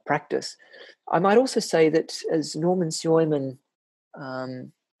practice. I might also say that, as Norman Sjoiman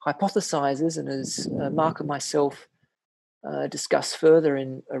hypothesizes, and as Mark and myself discuss further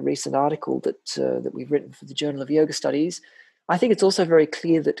in a recent article that we've written for the Journal of Yoga Studies, I think it's also very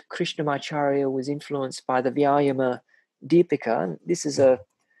clear that Krishnamacharya was influenced by the Vyayama Dipika. This is a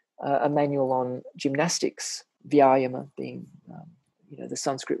manual on gymnastics, Vyayama being the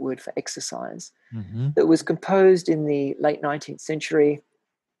Sanskrit word for exercise, that was composed in the late 19th century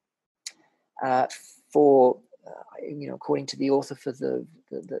for, according to the author, for the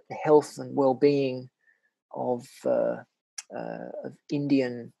health and well-being of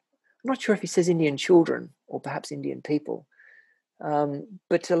Indian, I'm not sure if he says Indian children or perhaps Indian people,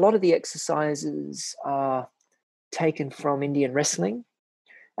 but a lot of the exercises are taken from Indian wrestling.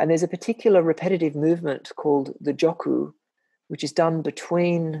 And there's a particular repetitive movement called the joku, which is done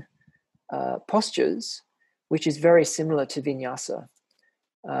between postures, which is very similar to vinyasa.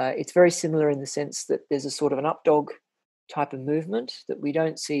 It's very similar in the sense that there's a sort of an up dog type of movement that we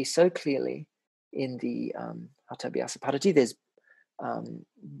don't see so clearly in the Haṭhābhyāsapaddhati. There's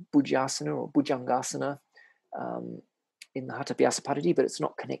Bhujasana or Bhujangasana in the Haṭhābhyāsapaddhati, but it's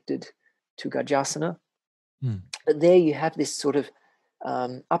not connected to Gajasana. But there you have this sort of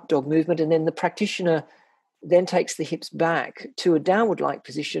up dog movement, and then the practitioner then takes the hips back to a downward dog-like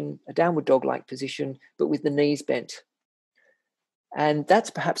position, but with the knees bent. And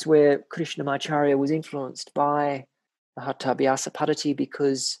that's perhaps where Krishnamacharya was influenced by the Haṭhābhyāsapaddhati,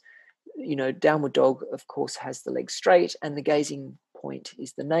 because downward dog, of course, has the legs straight and the gazing point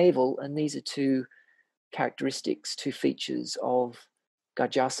is the navel, and these are two features of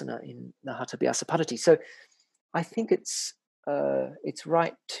Gajasana in the Haṭhābhyāsapaddhati. So I think it's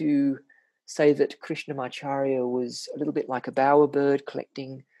right to say that Krishnamacharya was a little bit like a bowerbird,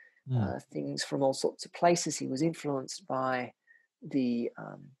 collecting things from all sorts of places. He was influenced by the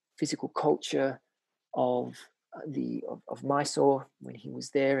physical culture of Mysore when he was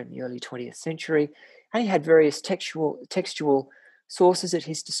there in the early 20th century, and he had various textual sources at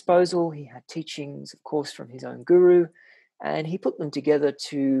his disposal. He had teachings, of course, from his own guru, and he put them together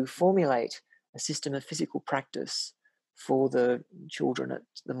to formulate a system of physical practice for the children at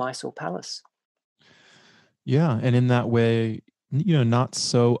the Mysore Palace. Yeah, and in that way, not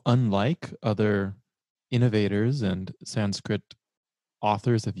so unlike other innovators and Sanskrit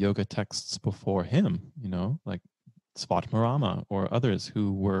authors of yoga texts before him, like Svatmarama or others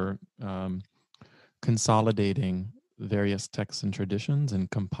who were consolidating various texts and traditions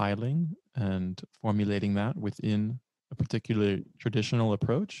and compiling and formulating that within a particular traditional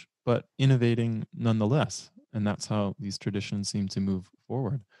approach, but innovating nonetheless. And that's how these traditions seem to move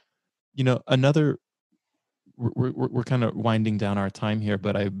forward. We're kind of winding down our time here,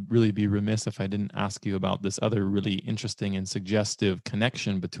 but I'd really be remiss if I didn't ask you about this other really interesting and suggestive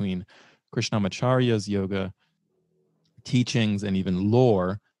connection between Krishnamacharya's yoga teachings and even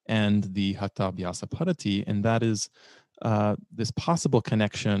lore and the Haṭhābhyāsapaddhati, and that is this possible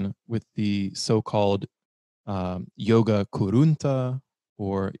connection with the so-called yoga Koruṇṭa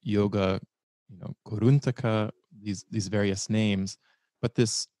or yoga Koruṇṭaka, these various names, but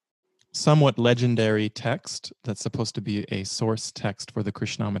this somewhat legendary text that's supposed to be a source text for the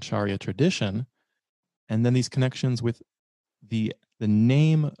Krishnamacharya tradition, and then these connections with the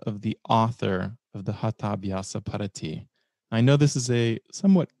name of the author of the Haṭhābhyāsapaddhati. I know this is a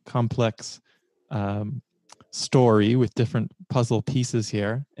somewhat complex story with different puzzle pieces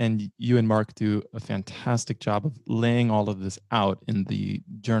here, and you and Mark do a fantastic job of laying all of this out in the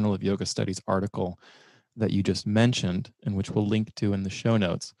Journal of Yoga Studies article that you just mentioned, and which we'll link to in the show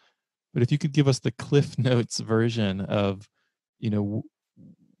notes. But if you could give us the Cliff Notes version of,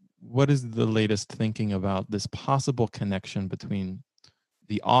 what is the latest thinking about this possible connection between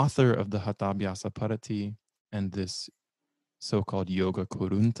the author of the Haṭhābhyāsapaddhati and this so-called Yoga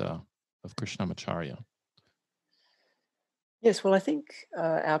Koruṇṭa of Krishnamacharya? Yes, well, I think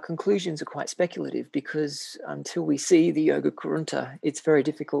our conclusions are quite speculative, because until we see the Yoga Koruṇṭa, it's very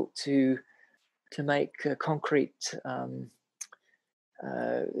difficult to make concrete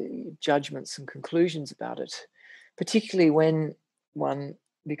judgments and conclusions about it, particularly when one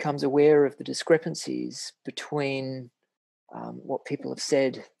becomes aware of the discrepancies between what people have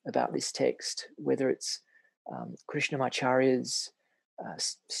said about this text, whether it's Krishnamacharya's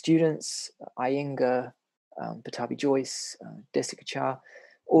students, Iyengar, Pattabhi Jois, Desikachar,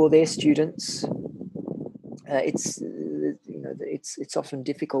 or their students. It's often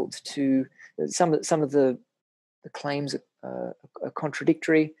difficult to, some of the claims are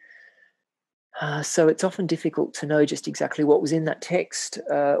contradictory. So it's often difficult to know just exactly what was in that text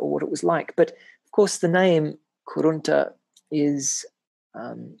or what it was like. But of course, the name Koruṇṭa is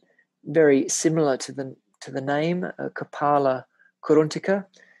very similar to the name Kapala Koruṇṭika.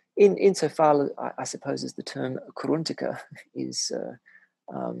 Insofar, I suppose, as the term Koruṇṭika is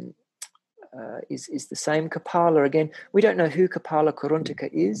the same. Kapala, again, we don't know who Kapala Koruṇṭika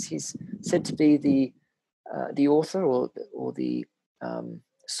is. He's said to be the author or the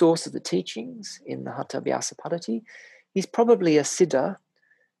source of the teachings in the Haṭhābhyāsapaddhati. He's probably a siddha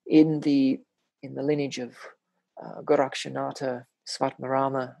in the lineage of Gorakshanata,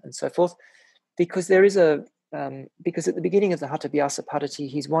 Svatmarama, and so forth, because there is because at the beginning of the Haṭhābhyāsapaddhati,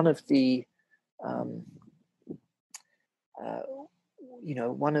 he's one of the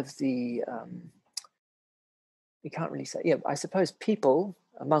we can't really say, I suppose people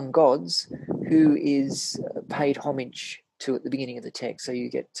among gods who is paid homage to at the beginning of the text. So you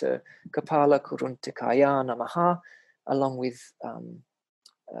get Kapala Koruṇṭikāya Namaha, along with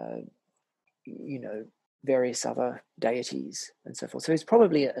various other deities and so forth. So he's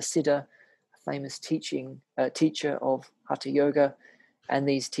probably a siddha, a famous teacher of Hatha Yoga, and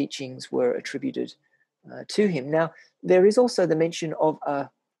these teachings were attributed to him. Now, there is also the mention of a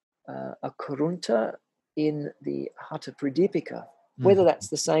Koruṇṭa in the Haṭhāpradipika. Whether that's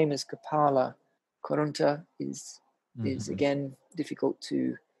the same as Kapala Koruṇṭa is again difficult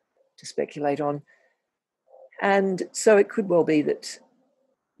to speculate on. And so it could well be that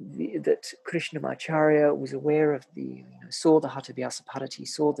Krishnamacharya was aware of saw the Haṭhābhyāsapaddhati,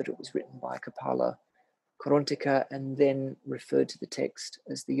 saw that it was written by Kapala Koruṇṭika, and then referred to the text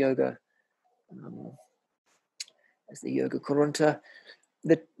as the Yoga Koruṇṭa.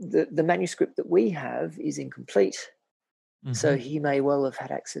 The manuscript that we have is incomplete, so he may well have had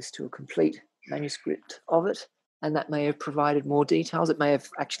access to a complete manuscript of it, and that may have provided more details. It may have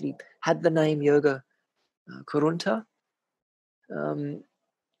actually had the name Yoga Koruṇṭa.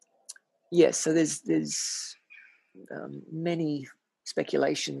 Yes, so there's many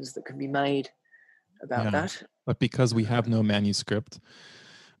speculations that can be made about that. But because we have no manuscript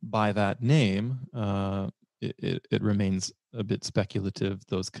by that name, it remains a bit speculative,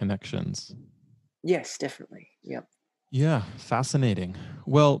 those connections. Yes, definitely. Yeah. Yeah, fascinating.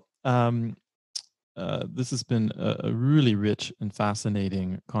 Well, this has been a really rich and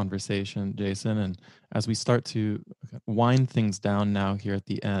fascinating conversation, Jason. And as we start to wind things down now here at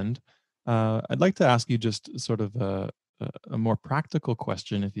the end, I'd like to ask you just sort of a more practical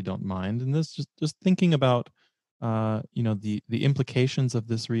question, if you don't mind. And this just thinking about, the implications of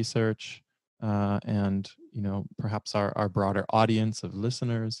this research and, perhaps our broader audience of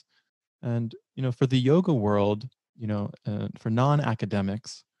listeners. And, for the yoga world, for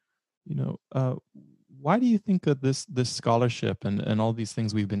non-academics, why do you think that this scholarship and all these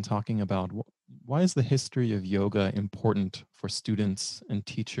things we've been talking about, why is the history of yoga important for students and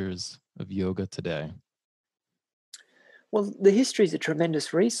teachers of yoga today? Well, the history is a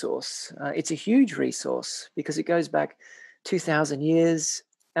tremendous resource. It's a huge resource because it goes back 2,000 years.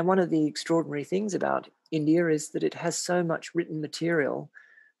 And one of the extraordinary things about India is that it has so much written material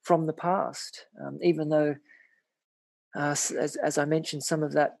from the past, even though as I mentioned, some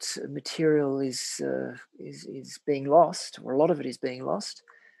of that material is being lost, or a lot of it is being lost.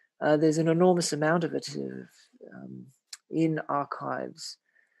 There's an enormous amount of it in archives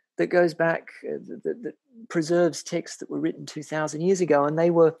that goes back, that preserves texts that were written 2,000 years ago, and they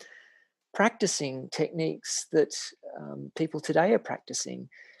were practicing techniques that people today are practicing.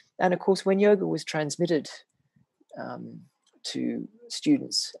 And of course, when yoga was transmitted to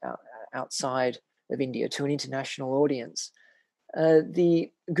students outside of India, to an international audience,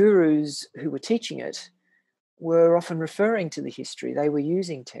 the gurus who were teaching it were often referring to the history. They were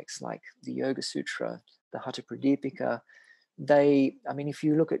using texts like the Yoga Sutra, the Haṭhāpradipika. If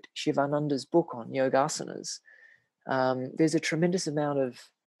you look at Shivananda's book on yogasanas, there's a tremendous amount of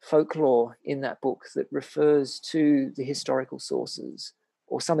folklore in that book that refers to the historical sources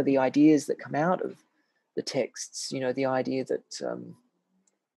or some of the ideas that come out of the texts. The idea that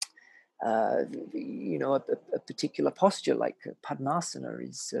a particular posture like Padmasana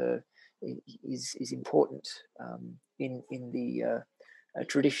is important in the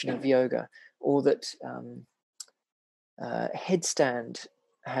tradition of yoga, or that headstand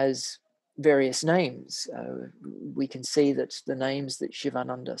has various names. We can see that the names that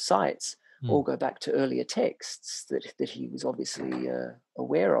Shivananda cites all go back to earlier texts that he was obviously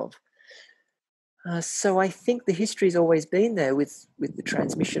aware of. So I think the history's always been there with the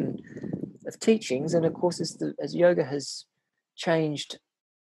transmission of teachings, and of course, as yoga has changed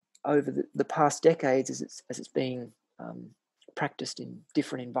over the past decades, as it's being practiced in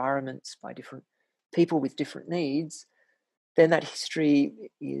different environments by different people with different needs, then that history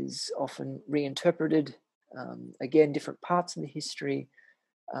is often reinterpreted. Again, different parts of the history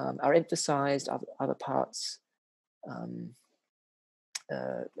are emphasized, other parts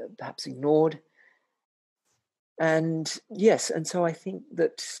perhaps ignored. And yes, and so I think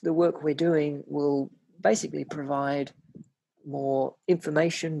that the work we're doing will basically provide more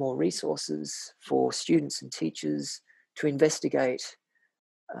information, more resources for students and teachers to investigate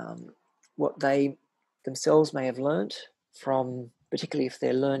what they themselves may have learnt from, particularly if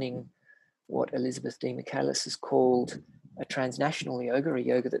they're learning what Elizabeth D. Michaelis has called a transnational yoga, a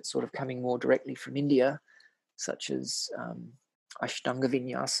yoga that's sort of coming more directly from India, such as Ashtanga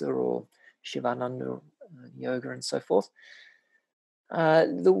Vinyasa or Shivananda yoga and so forth.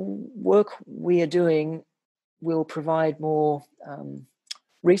 The work we are doing will provide more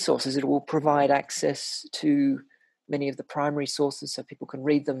resources. It will provide access to many of the primary sources so people can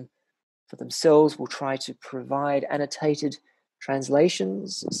read them for themselves. We'll try to provide annotated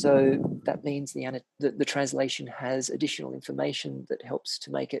translations. So that means the translation has additional information that helps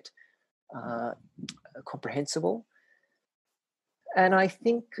to make it comprehensible. And I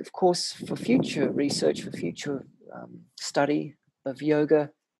think, of course, for future research, for future study of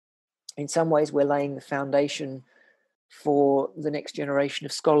yoga, in some ways we're laying the foundation for the next generation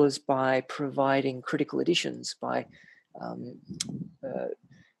of scholars by providing critical editions, by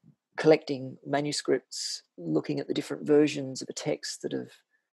collecting manuscripts, looking at the different versions of a text that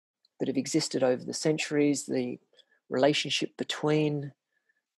have existed over the centuries, the relationship between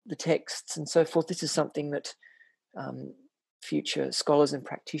the texts and so forth. This is something that future scholars and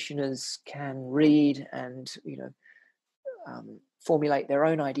practitioners can read and formulate their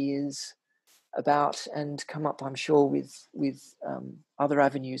own ideas about and come up, I'm sure, with other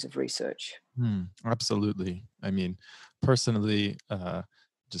avenues of research. Absolutely. I mean, personally,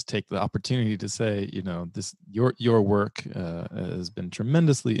 just take the opportunity to say, your work has been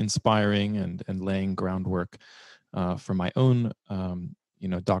tremendously inspiring and laying groundwork for my own,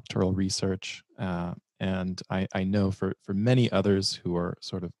 doctoral research. And I know for many others who are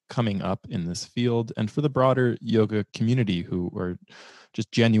sort of coming up in this field, and for the broader yoga community who are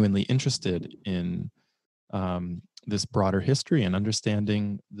just genuinely interested in this broader history and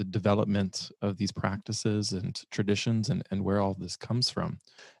understanding the development of these practices and traditions and where all this comes from.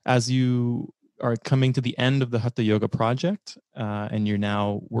 As you are coming to the end of the Hatha Yoga project and you're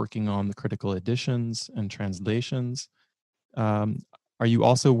now working on the critical editions and translations, are you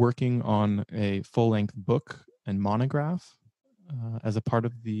also working on a full-length book and monograph as a part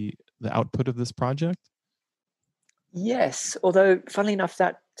of the output of this project? Yes, although funnily enough,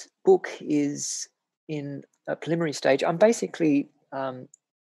 that book is in a preliminary stage. I'm basically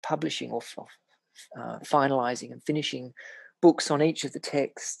publishing or finalizing and finishing books on each of the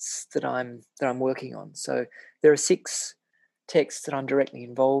texts that I'm working on. So there are 6 texts that I'm directly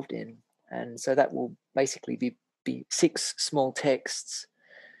involved in, and so that will basically be 6 small texts,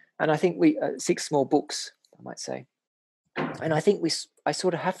 and I think 6 small books, I might say. And I think I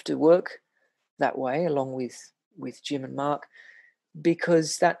sort of have to work that way along with Jim and Mark,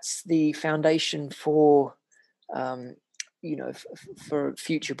 because that's the foundation for for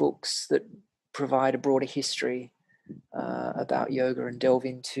future books that provide a broader history about yoga and delve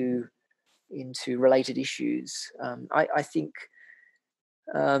into related issues. I think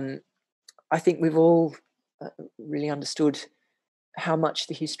we've all really understood how much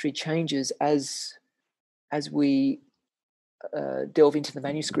the history changes as we delve into the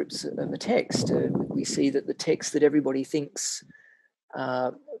manuscripts of the text. We see that the text that everybody thinks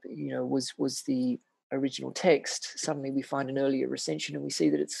was the original text, suddenly we find an earlier recension and we see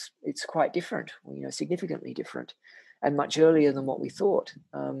that it's quite different, significantly different, and much earlier than what we thought.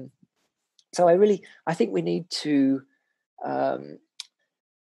 So I think we need to,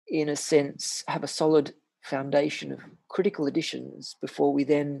 in a sense, have a solid foundation of critical editions before we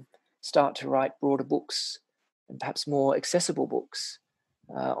then start to write broader books and perhaps more accessible books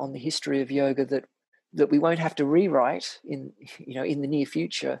on the history of yoga that we won't have to rewrite in the near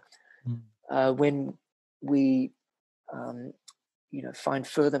future when we find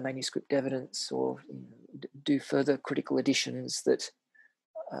further manuscript evidence or do further critical editions that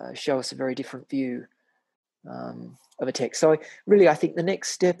show us a very different view of a text. So I think the next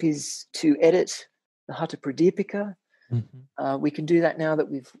step is to edit the Hatha Pradipika. We can do that now that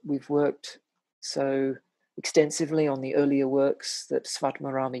we've worked so extensively on the earlier works that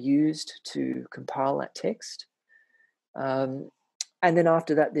Svatmarama used to compile that text. And then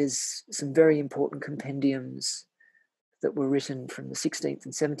after that, there's some very important compendiums that were written from the 16th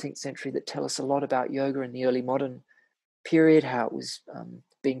and 17th century that tell us a lot about yoga in the early modern period, how it was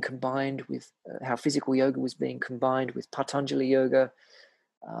being combined with, how physical yoga was being combined with Patanjali yoga,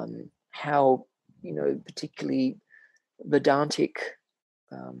 how, particularly Vedantic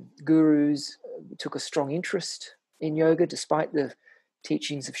gurus took a strong interest in yoga, despite the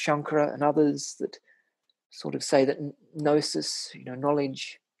teachings of Shankara and others that sort of say that gnosis,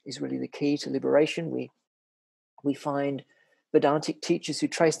 knowledge, is really the key to liberation. We find Vedantic teachers who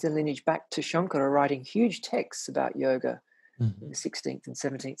trace their lineage back to Shankara writing huge texts about yoga in the 16th and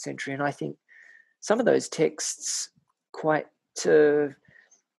 17th century. And I think some of those texts quite, they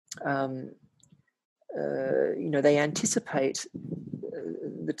anticipate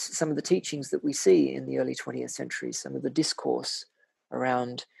some of the teachings that we see in the early 20th century, some of the discourse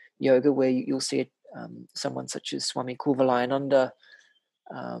around yoga, where you'll see someone such as Swami Kulvalayananda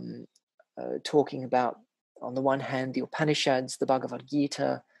talking about, on the one hand, the Upanishads, the Bhagavad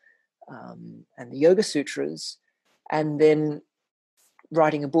Gita, and the Yoga Sutras, and then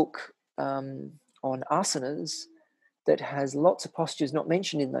writing a book on asanas that has lots of postures not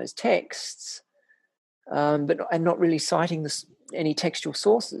mentioned in those texts, and not really citing any textual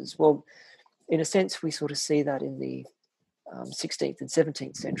sources. Well, in a sense, we sort of see that in the 16th and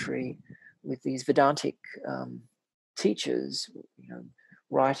 17th century with these Vedantic teachers,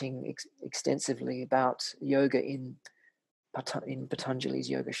 writing extensively about yoga in Patanjali's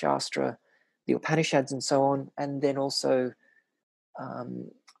Yoga Shastra, the Upanishads and so on, and then also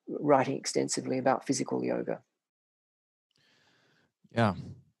writing extensively about physical yoga. Yeah,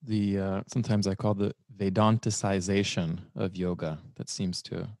 sometimes I call the Vedanticization of yoga that seems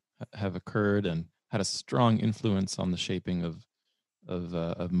to have occurred and had a strong influence on the shaping of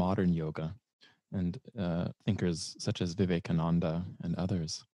modern yoga and thinkers such as Vivekananda and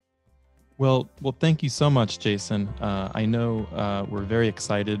others. Well, thank you so much, Jason. I know we're very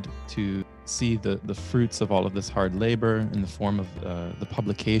excited to see the fruits of all of this hard labor in the form of the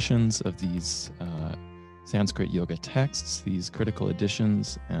publications of these Sanskrit yoga texts, these critical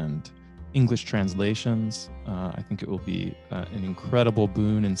editions and English translations. I think it will be an incredible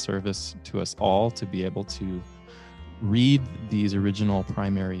boon and service to us all to be able to read these original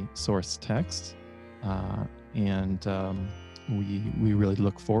primary source texts. And we really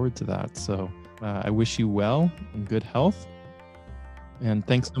look forward to that. So I wish you well and good health. And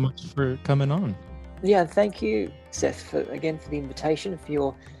thanks so much for coming on. Yeah, thank you, Seth, for the invitation, for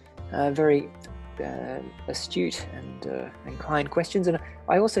your very astute and kind questions. And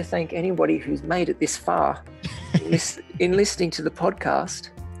I also thank anybody who's made it this far in listening to the podcast.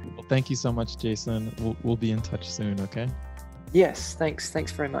 Well, thank you so much, Jason. We'll be in touch soon, okay? Yes, thanks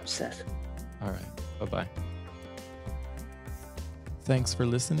very much, Seth. All right, bye-bye. Thanks for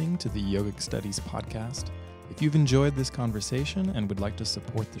listening to the Yogic Studies podcast. If you've enjoyed this conversation and would like to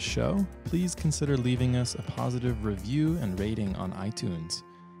support the show, please consider leaving us a positive review and rating on iTunes.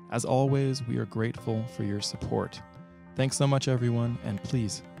 As always, we are grateful for your support. Thanks so much, everyone, and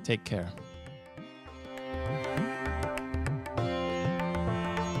please take care.